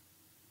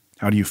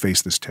 How do you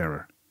face this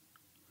terror?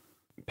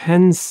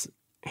 Pen's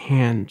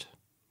hand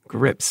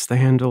grips the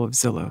handle of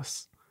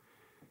Zillos.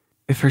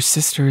 If her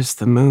sister is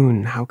the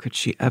moon, how could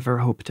she ever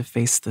hope to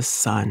face the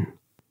sun?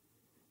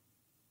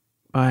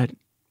 But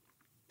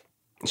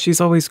she's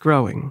always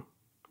growing,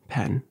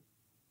 Pen.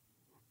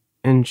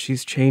 And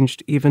she's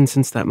changed even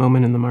since that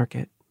moment in the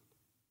market.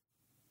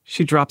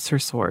 She drops her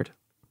sword,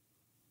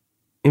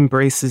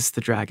 embraces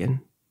the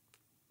dragon,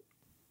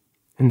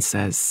 and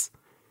says,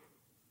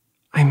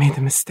 I made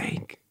a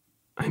mistake.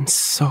 I'm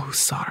so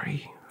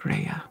sorry,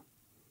 Rhea.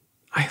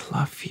 I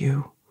love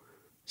you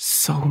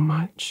so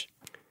much.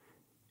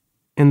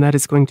 And that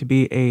is going to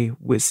be a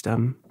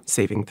wisdom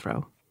saving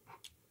throw.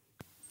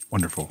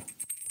 Wonderful.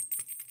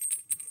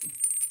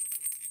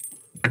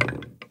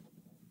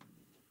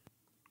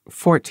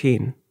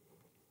 14.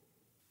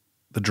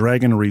 The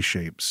dragon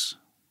reshapes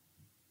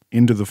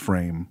into the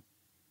frame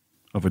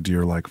of a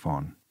deer-like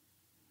fawn.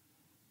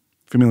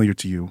 Familiar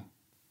to you,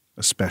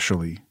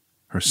 especially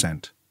her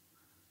scent,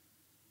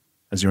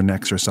 as your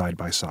necks are side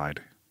by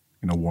side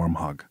in a warm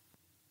hug.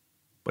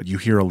 But you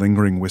hear a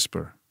lingering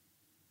whisper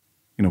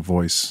in a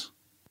voice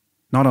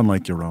not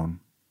unlike your own,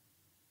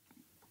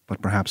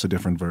 but perhaps a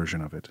different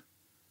version of it.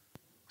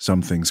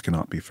 Some things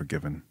cannot be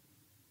forgiven,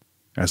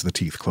 as the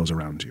teeth close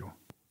around you.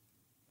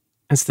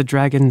 As the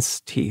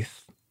dragon's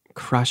teeth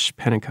crush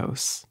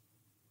Pentecost,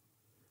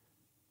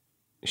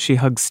 she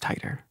hugs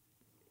tighter,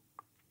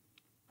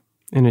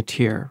 and a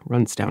tear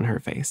runs down her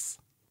face.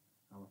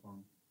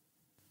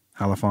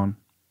 Halifon,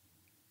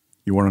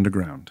 you are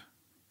underground.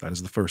 That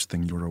is the first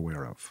thing you are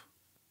aware of.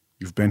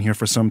 You've been here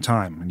for some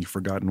time, and you've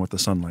forgotten what the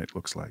sunlight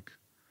looks like.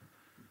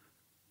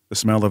 The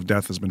smell of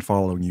death has been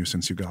following you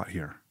since you got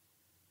here.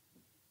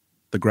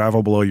 The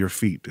gravel below your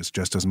feet is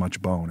just as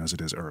much bone as it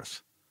is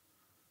earth.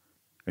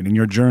 And in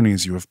your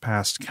journeys you have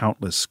passed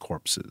countless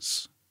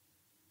corpses.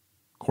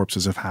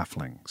 Corpses of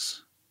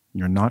halflings.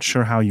 You're not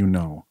sure how you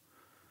know,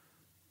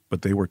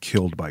 but they were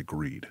killed by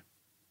greed.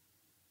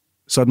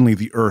 Suddenly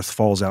the earth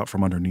falls out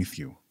from underneath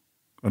you,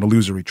 an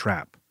illusory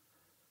trap.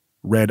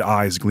 Red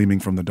eyes gleaming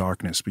from the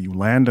darkness, but you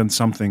land on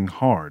something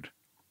hard,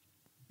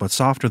 but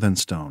softer than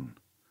stone.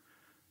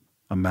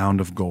 A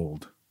mound of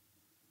gold.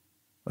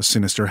 A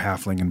sinister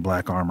halfling in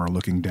black armor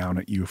looking down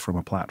at you from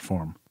a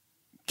platform,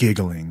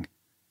 giggling,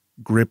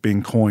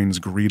 gripping coins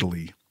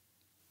greedily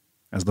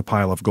as the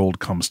pile of gold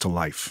comes to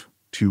life,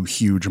 two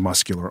huge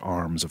muscular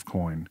arms of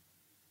coin,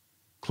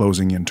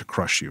 closing in to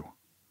crush you.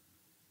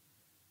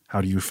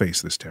 How do you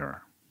face this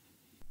terror?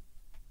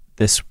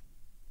 This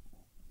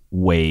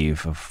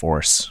wave of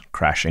force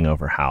crashing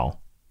over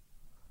Hal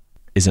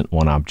isn't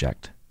one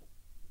object.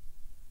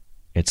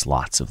 It's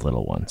lots of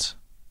little ones.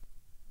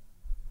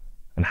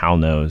 And Hal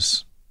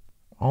knows,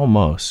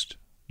 almost,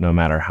 no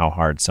matter how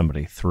hard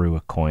somebody threw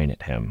a coin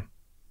at him,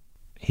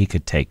 he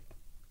could take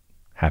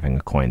having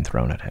a coin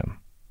thrown at him.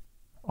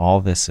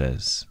 All this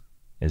is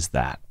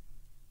that.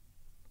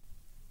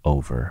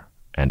 Over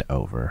and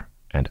over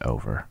and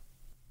over.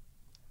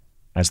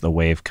 As the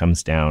wave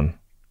comes down,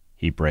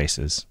 he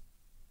braces,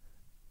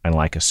 and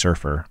like a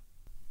surfer,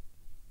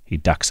 he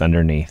ducks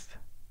underneath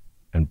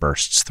and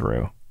bursts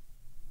through.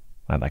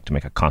 I'd like to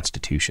make a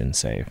Constitution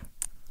save.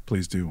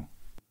 Please do.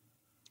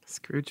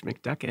 Scrooge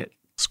McDucket.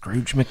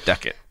 Scrooge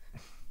McDucket.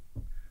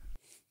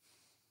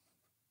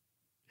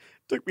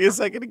 Took me a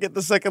second to get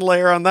the second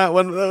layer on that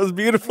one. That was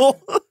beautiful.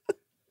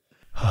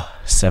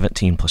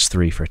 17 plus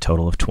 3 for a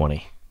total of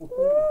 20.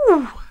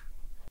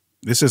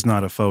 This is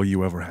not a foe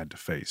you ever had to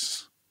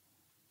face.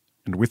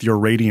 And with your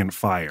radiant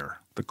fire,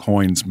 the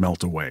coins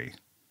melt away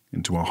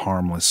into a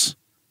harmless,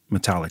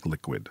 metallic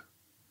liquid.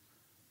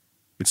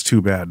 It's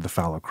too bad the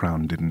Fallow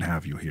Crown didn't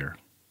have you here.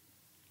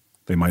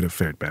 They might have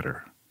fared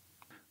better.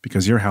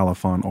 Because you're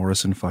Halifon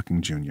Orison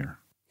fucking Jr.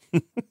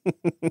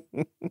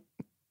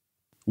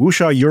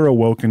 Wusha, you're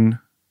awoken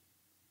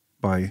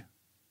by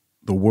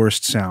the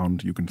worst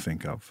sound you can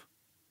think of.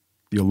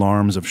 The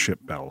alarms of ship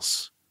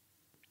bells.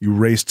 You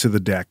race to the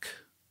deck,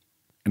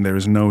 and there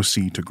is no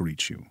sea to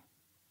greet you.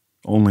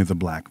 Only the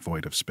black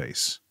void of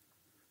space,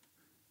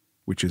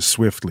 which is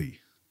swiftly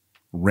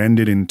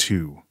rended in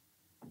two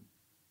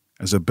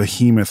as a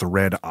behemoth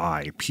red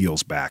eye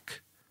peels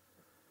back,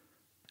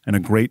 and a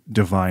great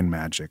divine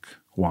magic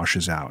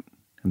washes out,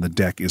 and the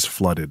deck is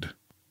flooded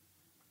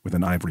with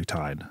an ivory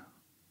tide.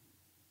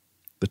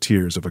 The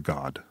tears of a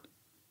god.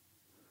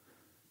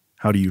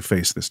 How do you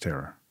face this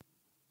terror?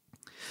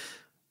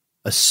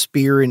 A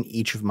spear in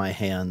each of my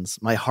hands,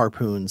 my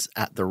harpoons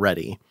at the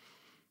ready,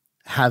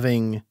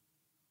 having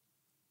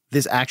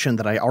this action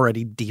that I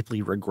already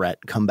deeply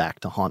regret come back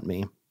to haunt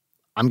me.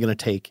 I'm going to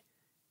take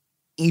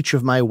each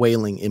of my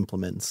whaling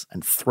implements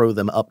and throw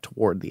them up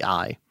toward the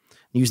eye.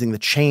 Using the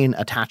chain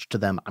attached to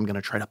them, I'm going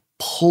to try to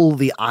pull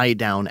the eye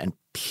down and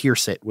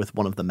pierce it with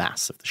one of the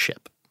masts of the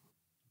ship.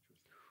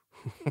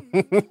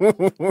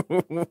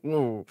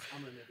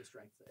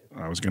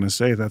 I was going to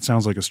say, that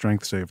sounds like a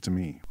strength save to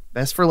me.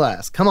 Best for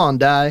last. Come on,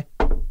 die.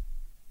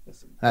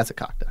 That's a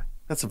cock die.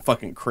 That's some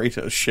fucking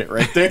Kratos shit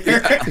right there.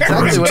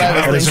 Exactly what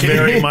I was It's thinking.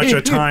 very much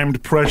a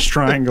timed press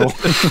triangle.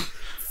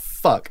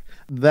 Fuck.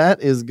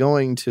 That is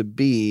going to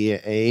be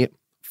a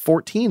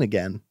 14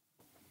 again.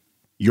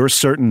 You're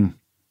certain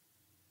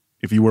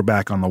if you were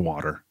back on the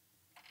water,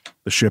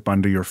 the ship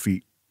under your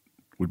feet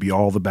would be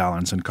all the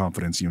balance and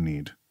confidence you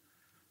need.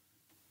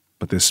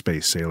 But this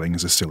space sailing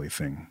is a silly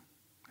thing,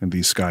 and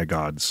these sky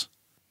gods,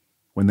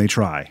 when they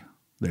try,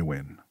 they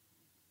win.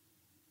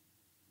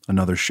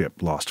 Another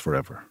ship lost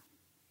forever.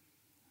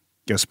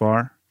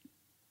 Gaspar,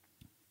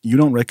 you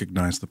don't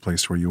recognize the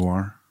place where you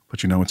are,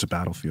 but you know it's a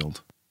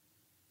battlefield.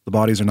 The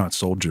bodies are not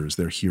soldiers,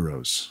 they're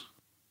heroes.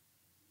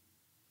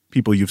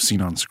 People you've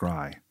seen on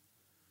Scry.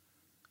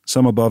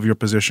 Some above your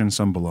position,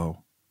 some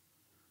below.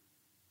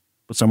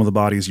 But some of the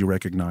bodies you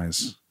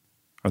recognize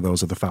are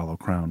those of the Fallow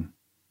Crown.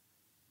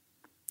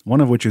 One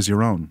of which is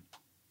your own.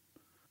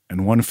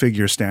 And one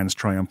figure stands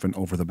triumphant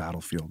over the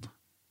battlefield,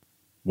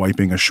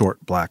 wiping a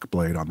short black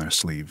blade on their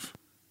sleeve,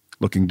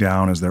 looking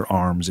down as their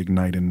arms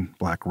ignite in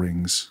black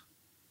rings.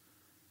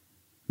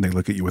 They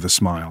look at you with a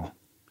smile,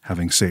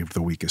 having saved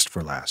the weakest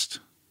for last.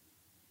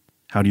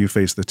 How do you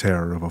face the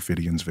terror of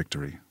Ophidion's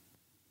victory?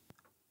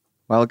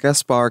 While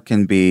Gaspar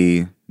can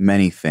be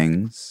many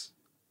things,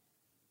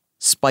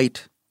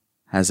 spite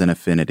has an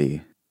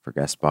affinity for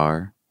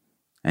Gaspar,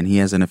 and he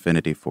has an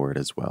affinity for it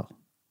as well.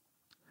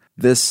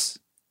 This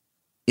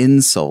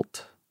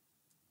insult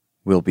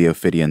will be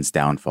Ophidion's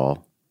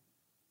downfall.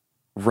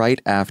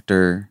 Right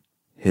after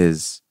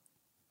his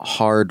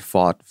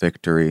hard-fought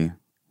victory,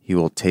 he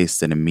will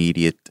taste an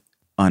immediate,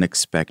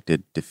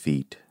 unexpected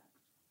defeat.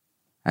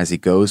 As he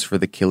goes for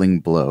the killing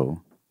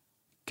blow,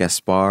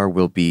 Gaspar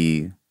will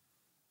be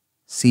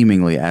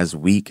seemingly as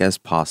weak as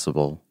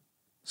possible,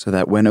 so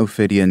that when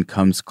Ophidion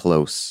comes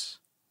close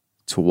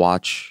to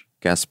watch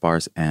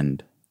Gaspar's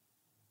end,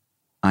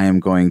 I am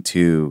going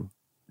to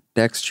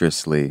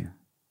dexterously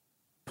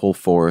pull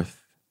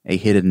forth a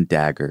hidden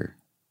dagger,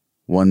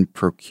 one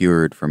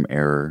procured from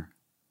error,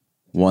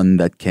 one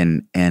that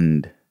can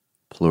end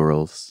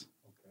plurals.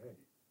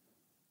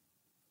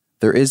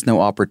 There is no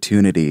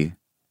opportunity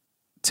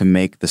to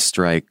make the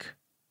strike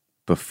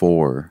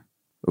before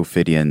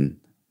Ophidion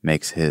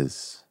makes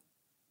his.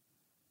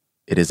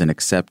 It is an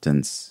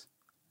acceptance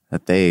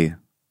that they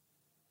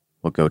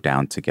will go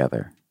down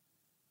together.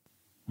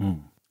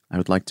 I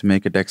would like to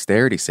make a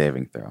dexterity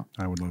saving throw.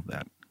 I would love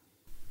that.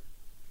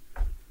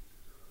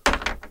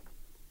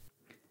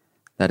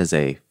 That is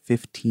a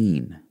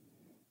 15.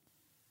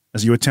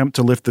 As you attempt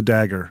to lift the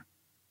dagger,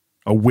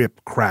 a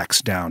whip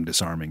cracks down,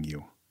 disarming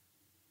you.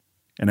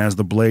 And as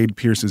the blade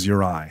pierces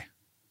your eye,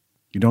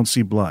 you don't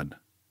see blood.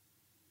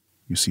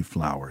 You see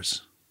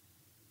flowers.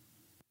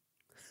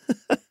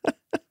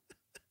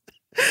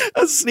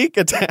 A sneak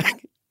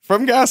attack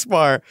from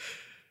Gaspar.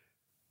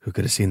 Who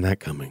could have seen that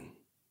coming?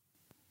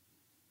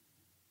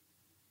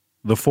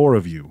 The four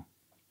of you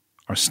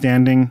are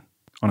standing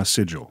on a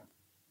sigil,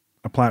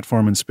 a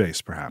platform in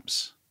space,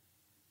 perhaps.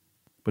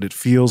 But it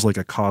feels like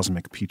a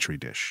cosmic petri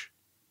dish.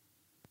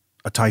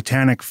 A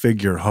titanic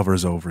figure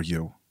hovers over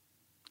you,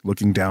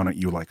 looking down at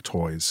you like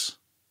toys.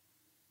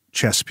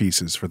 Chess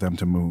pieces for them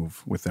to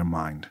move with their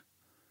mind.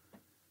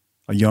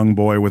 A young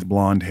boy with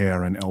blonde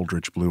hair and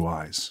eldritch blue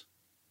eyes.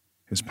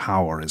 His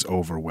power is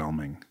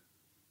overwhelming.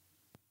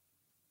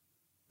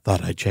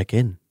 Thought I'd check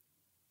in.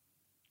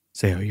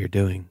 Say how you're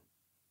doing.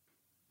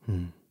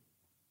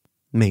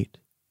 Mate.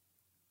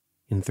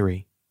 In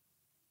 3.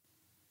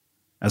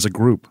 As a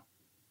group,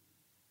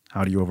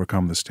 how do you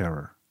overcome this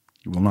terror?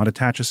 You will not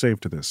attach a save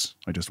to this.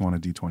 I just want a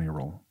d20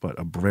 roll, but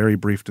a very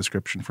brief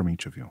description from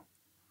each of you.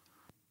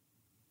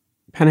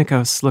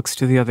 Pentecost looks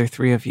to the other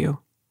 3 of you,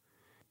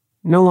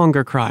 no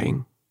longer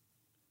crying,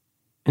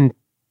 and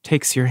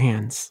takes your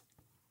hands.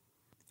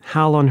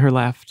 Hal on her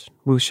left,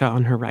 Wusha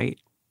on her right.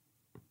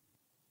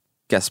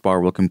 Gaspar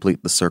will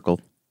complete the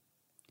circle.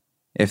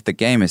 If the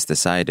game is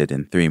decided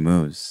in 3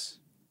 moves,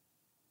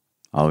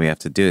 all we have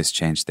to do is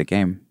change the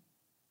game.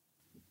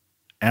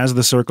 As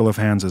the circle of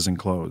hands is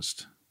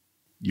enclosed,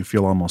 you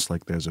feel almost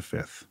like there's a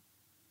fifth,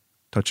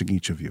 touching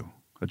each of you,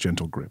 a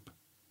gentle grip.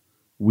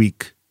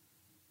 Weak,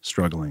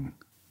 struggling,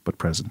 but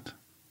present.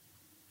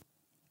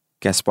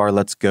 Gaspar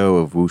lets go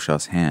of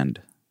Wusha's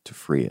hand to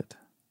free it.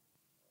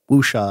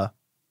 Wusha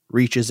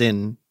reaches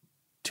in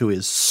to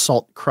his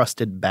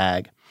salt-crusted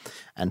bag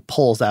and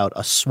pulls out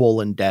a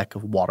swollen deck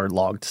of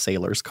waterlogged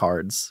sailors'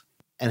 cards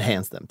and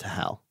hands them to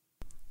Hal.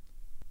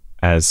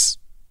 As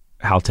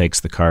Hal takes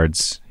the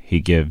cards, He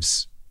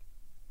gives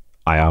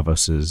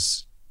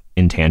Iavos's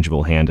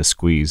intangible hand a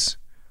squeeze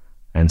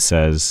and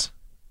says,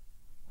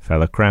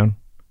 "Fella Crown,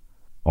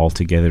 all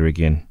together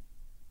again.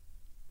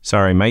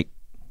 Sorry, mate,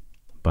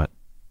 but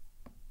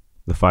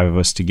the 5 of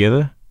us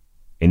together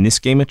in this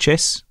game of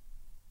chess,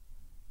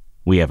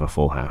 we have a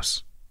full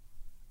house."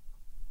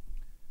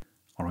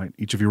 All right,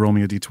 each of you roll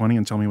me a d20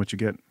 and tell me what you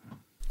get.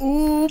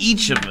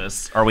 Each of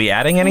us. Are we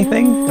adding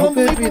anything? Oh,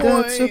 baby,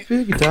 that's a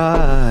big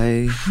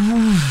die.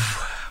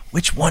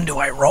 Which one do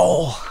I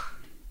roll?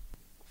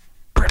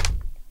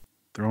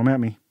 Throw them at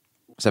me.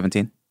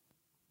 17.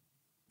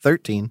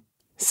 13.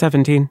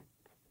 17.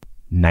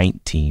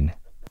 19.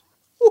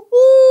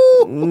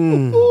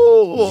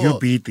 You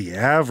beat the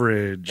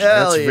average.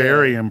 Hell That's yeah.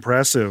 very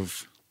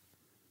impressive.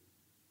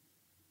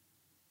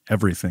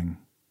 Everything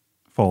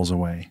falls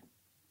away.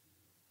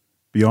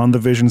 Beyond the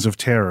visions of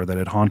terror that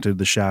had haunted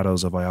the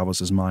shadows of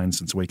Iavos' mind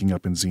since waking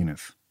up in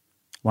Zenith,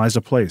 lies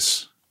a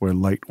place where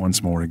light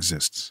once more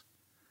exists.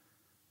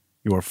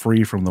 You are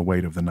free from the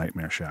weight of the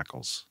nightmare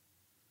shackles,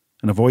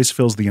 and a voice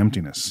fills the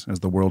emptiness as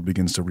the world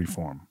begins to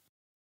reform.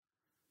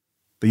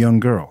 The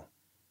young girl.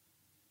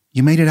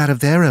 You made it out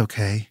of there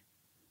okay.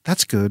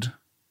 That's good.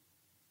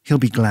 He'll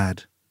be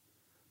glad.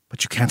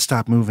 But you can't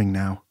stop moving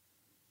now.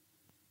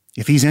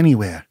 If he's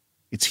anywhere,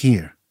 it's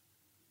here.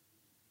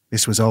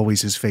 This was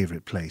always his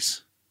favorite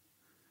place.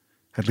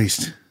 At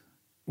least,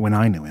 when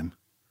I knew him.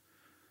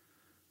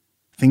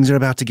 Things are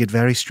about to get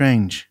very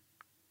strange.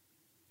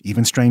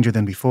 Even stranger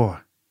than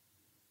before.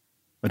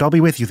 But I'll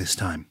be with you this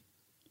time.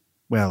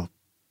 Well,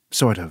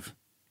 sort of,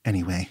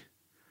 anyway.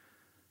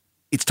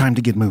 It's time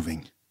to get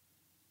moving.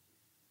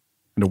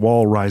 And a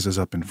wall rises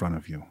up in front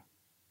of you.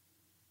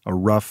 A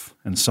rough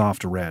and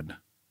soft red,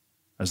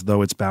 as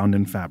though it's bound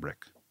in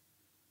fabric.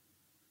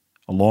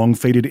 A long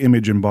faded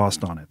image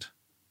embossed on it.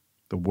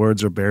 The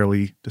words are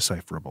barely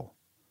decipherable.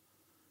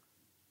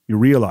 You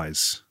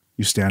realize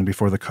you stand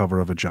before the cover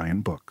of a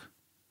giant book,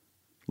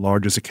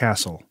 large as a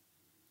castle,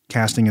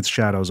 casting its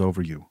shadows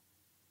over you.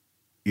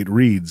 It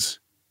reads,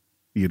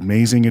 The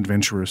Amazing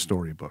Adventurer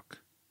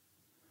Storybook.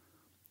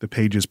 The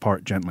pages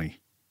part gently.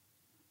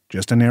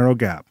 Just a narrow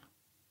gap,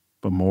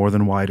 but more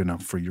than wide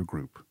enough for your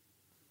group.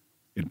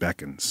 It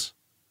beckons.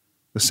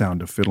 The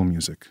sound of fiddle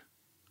music,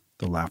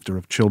 the laughter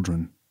of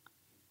children,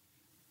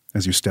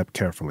 as you step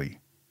carefully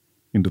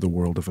into the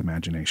world of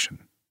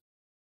imagination.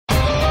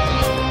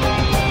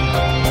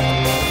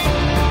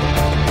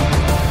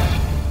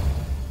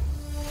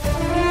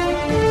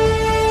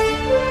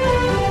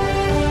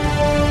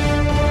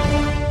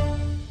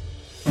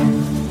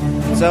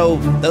 So,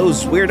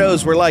 those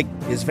weirdos were like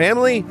his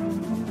family?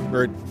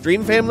 Or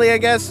dream family, I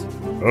guess?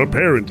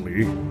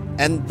 Apparently.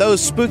 And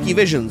those spooky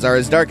visions are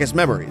his darkest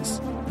memories.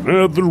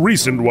 The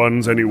recent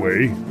ones,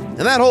 anyway. And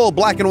that whole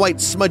black and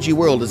white smudgy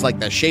world is like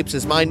the shapes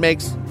his mind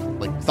makes?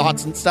 Like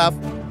thoughts and stuff?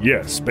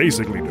 Yes,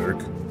 basically, Dirk.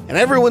 And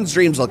everyone's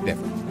dreams look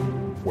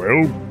different.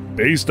 Well,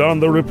 based on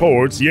the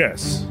reports,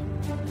 yes.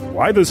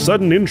 Why the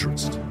sudden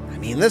interest? I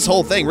mean, this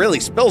whole thing really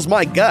spills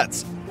my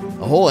guts.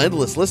 A whole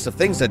endless list of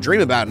things to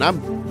dream about, and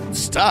I'm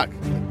stuck.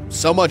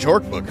 So much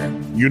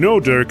Orkbooker. You know,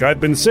 Dirk, I've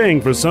been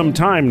saying for some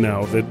time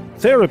now that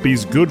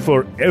therapy's good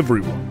for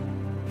everyone.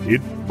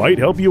 It might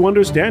help you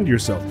understand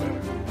yourself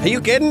better. Are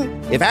you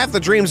kidding? If half the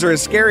dreams are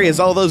as scary as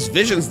all those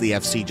visions the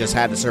FC just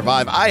had to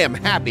survive, I am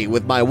happy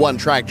with my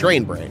one-track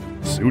train brain.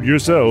 Suit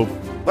yourself.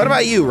 What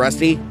about you,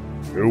 Rusty?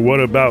 What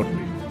about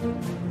me?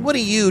 What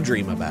do you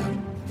dream about?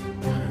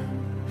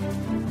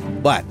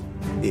 What?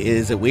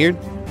 Is it weird?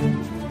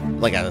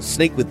 Like a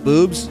snake with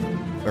boobs?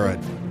 Or a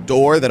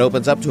door that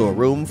opens up to a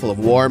room full of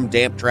warm,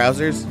 damp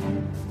trousers?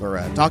 Or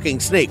a talking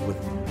snake with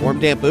warm,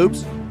 damp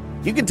boobs?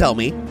 You can tell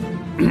me.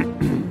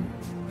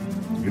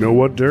 You know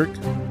what, Dirk?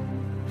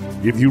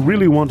 If you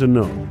really want to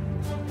know,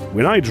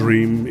 when I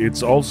dream,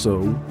 it's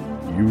also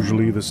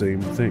usually the same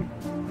thing.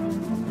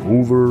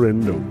 Over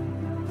and over.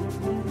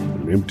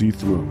 An empty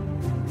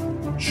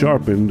throne.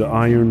 Sharpened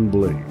iron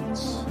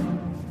blades.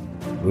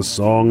 The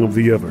song of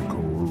the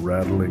Evercore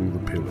rattling the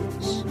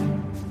pillars.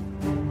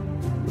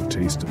 The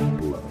taste of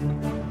blood.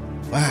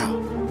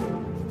 Wow.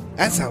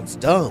 That sounds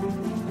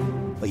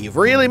dumb. But you've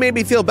really made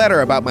me feel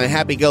better about my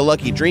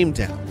happy-go-lucky dream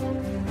town.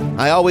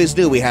 I always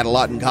knew we had a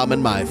lot in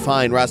common, my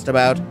fine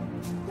rustabout.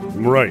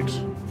 Right.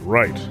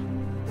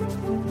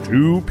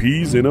 2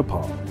 peas in a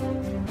pod.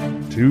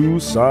 2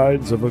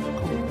 sides of a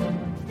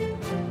coin.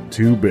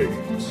 2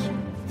 babes.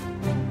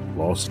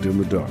 Lost in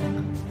the dark.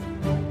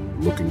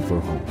 Looking for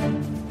home.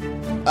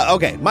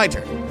 Okay, my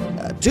turn.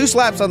 2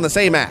 slaps on the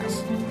same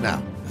ass. No.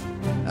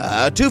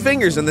 2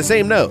 fingers in the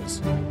same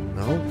nose.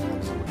 No.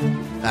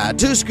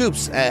 2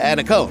 scoops and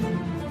a cone.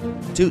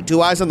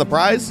 2 eyes on the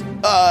prize.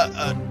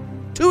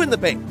 2 in the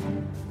pink.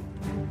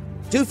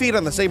 2 feet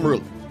on the same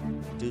ruler.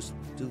 2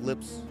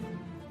 lips,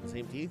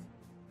 same teeth.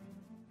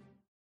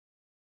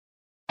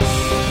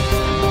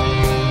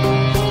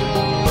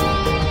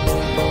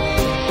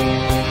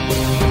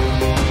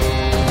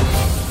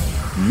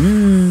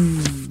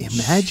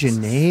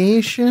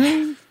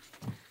 Imagination?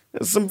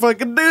 That's some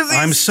fucking doozies.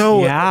 I'm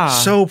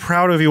so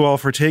proud of you all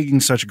for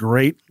taking such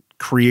great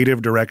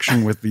creative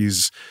direction with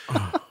these.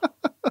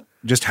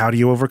 Just how do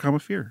you overcome a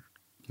fear?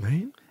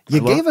 Right?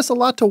 You gave us a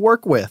lot to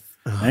work with.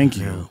 Thank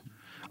you.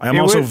 I am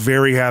also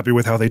very happy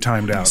with how they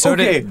timed out. So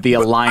did The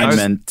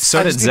alignment.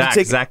 So did Zach.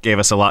 Zach gave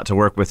us a lot to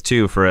work with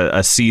too for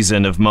a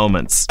season of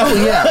moments. Oh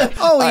yeah.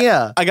 Oh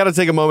yeah. I got to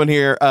take a moment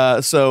here.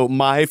 So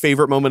my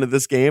favorite moment of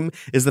this game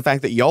is the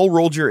fact that y'all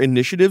rolled your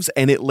initiatives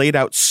and it laid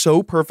out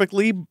so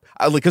perfectly.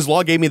 Because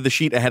Law gave me the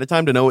sheet ahead of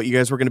time to know what you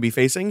guys were going to be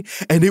facing,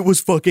 and it was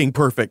fucking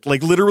perfect.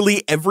 Like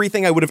literally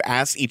everything I would have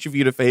asked each of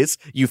you to face,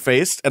 you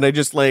faced, and I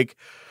just like.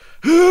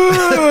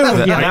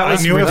 I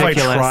knew if I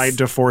tried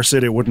to force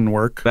it, it wouldn't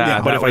work.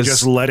 But if I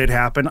just let it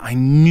happen, I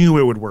knew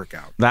it would work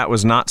out. That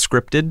was not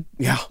scripted.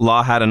 Yeah.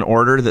 Law had an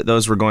order that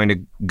those were going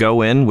to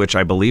go in, which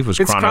I believe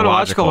was It's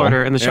chronological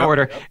order in the show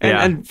order.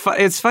 And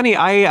it's funny.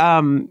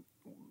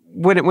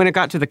 When it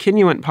got to the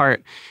Kinuant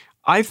part,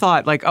 I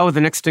thought like, oh,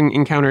 the next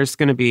encounter is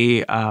going to be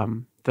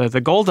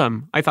the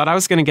Goldum. I thought I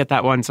was going to get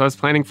that one, so I was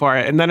planning for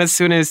it. And then as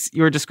soon as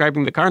you were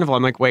describing the carnival,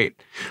 I'm like,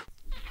 wait.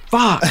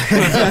 Fuck.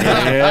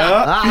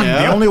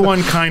 The only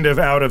one kind of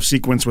out of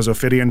sequence was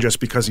Ophidian, just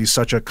because he's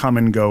such a come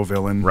and go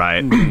villain.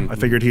 Right. I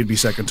figured he'd be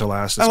second to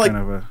last. I like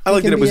that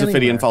it was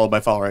Ophidian anywhere. followed by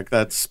Falric.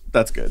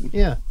 That's good.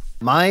 Yeah.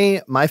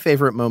 My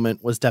favorite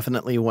moment was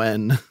definitely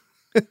when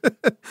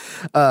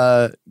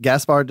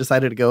Gaspard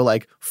decided to go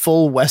like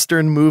full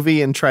Western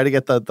movie and try to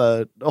get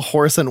the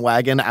horse and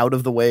wagon out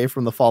of the way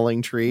from the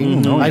falling tree.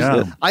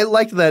 I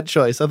liked that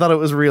choice. I thought it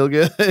was real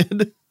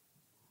good.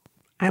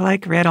 I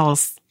like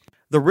riddles.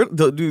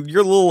 Dude,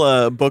 your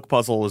little book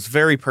puzzle was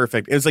very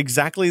perfect. It was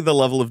exactly the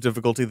level of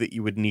difficulty that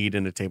you would need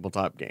in a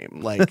tabletop game.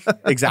 Like,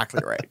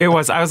 exactly right. It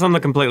was. I was on the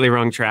completely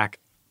wrong track.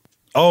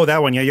 Oh,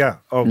 that one. Yeah.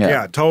 Oh,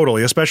 yeah,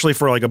 totally. Especially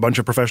for like a bunch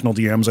of professional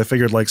DMs. I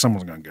figured like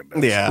someone's going to get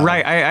this. Yeah.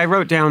 Right. I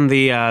wrote down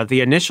the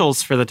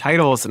initials for the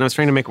titles, and I was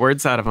trying to make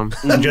words out of them.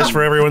 And just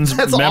for everyone's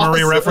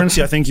memory reference,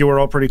 I think you were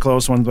all pretty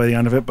close ones by the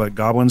end of it, but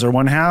goblins are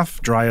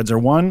 1/2, dryads are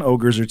 1,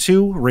 ogres are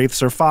 2,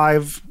 wraiths are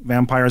 5,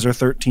 vampires are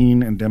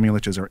 13, and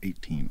demi-liches are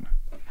 18.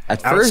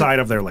 Outside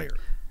of their lair.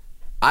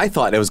 I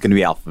thought it was going to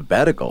be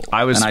alphabetical.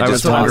 I was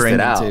just wondering. it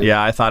out.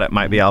 Yeah, I thought it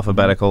might be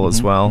alphabetical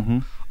as well.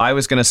 I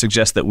was going to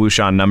suggest that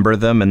Wushan number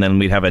them, and then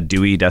we'd have a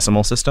Dewey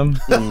Decimal System.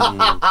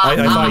 I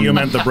thought you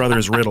meant the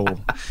Brothers'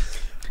 Riddle.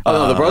 Oh,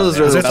 no, the Brothers'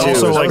 Riddle That's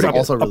also like a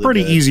really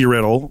pretty good. easy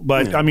riddle,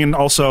 but I mean,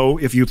 also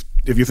if you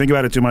think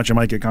about it too much, it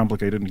might get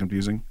complicated and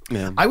confusing.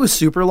 Yeah. I was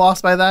super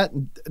lost by that.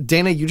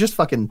 Dana, you just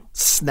fucking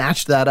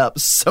snatched that up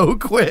so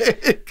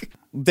quick.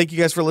 Thank you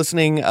guys for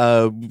listening.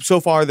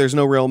 So far, there's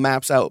no real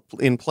maps out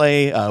in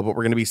play, but we're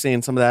going to be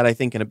seeing some of that, I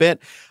think, in a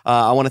bit.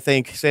 I want to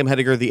thank Sam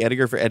Hediger, the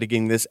editor, for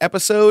editing this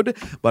episode.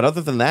 But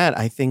other than that,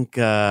 I think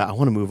I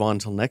want to move on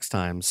till next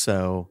time.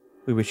 So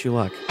we wish you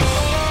luck.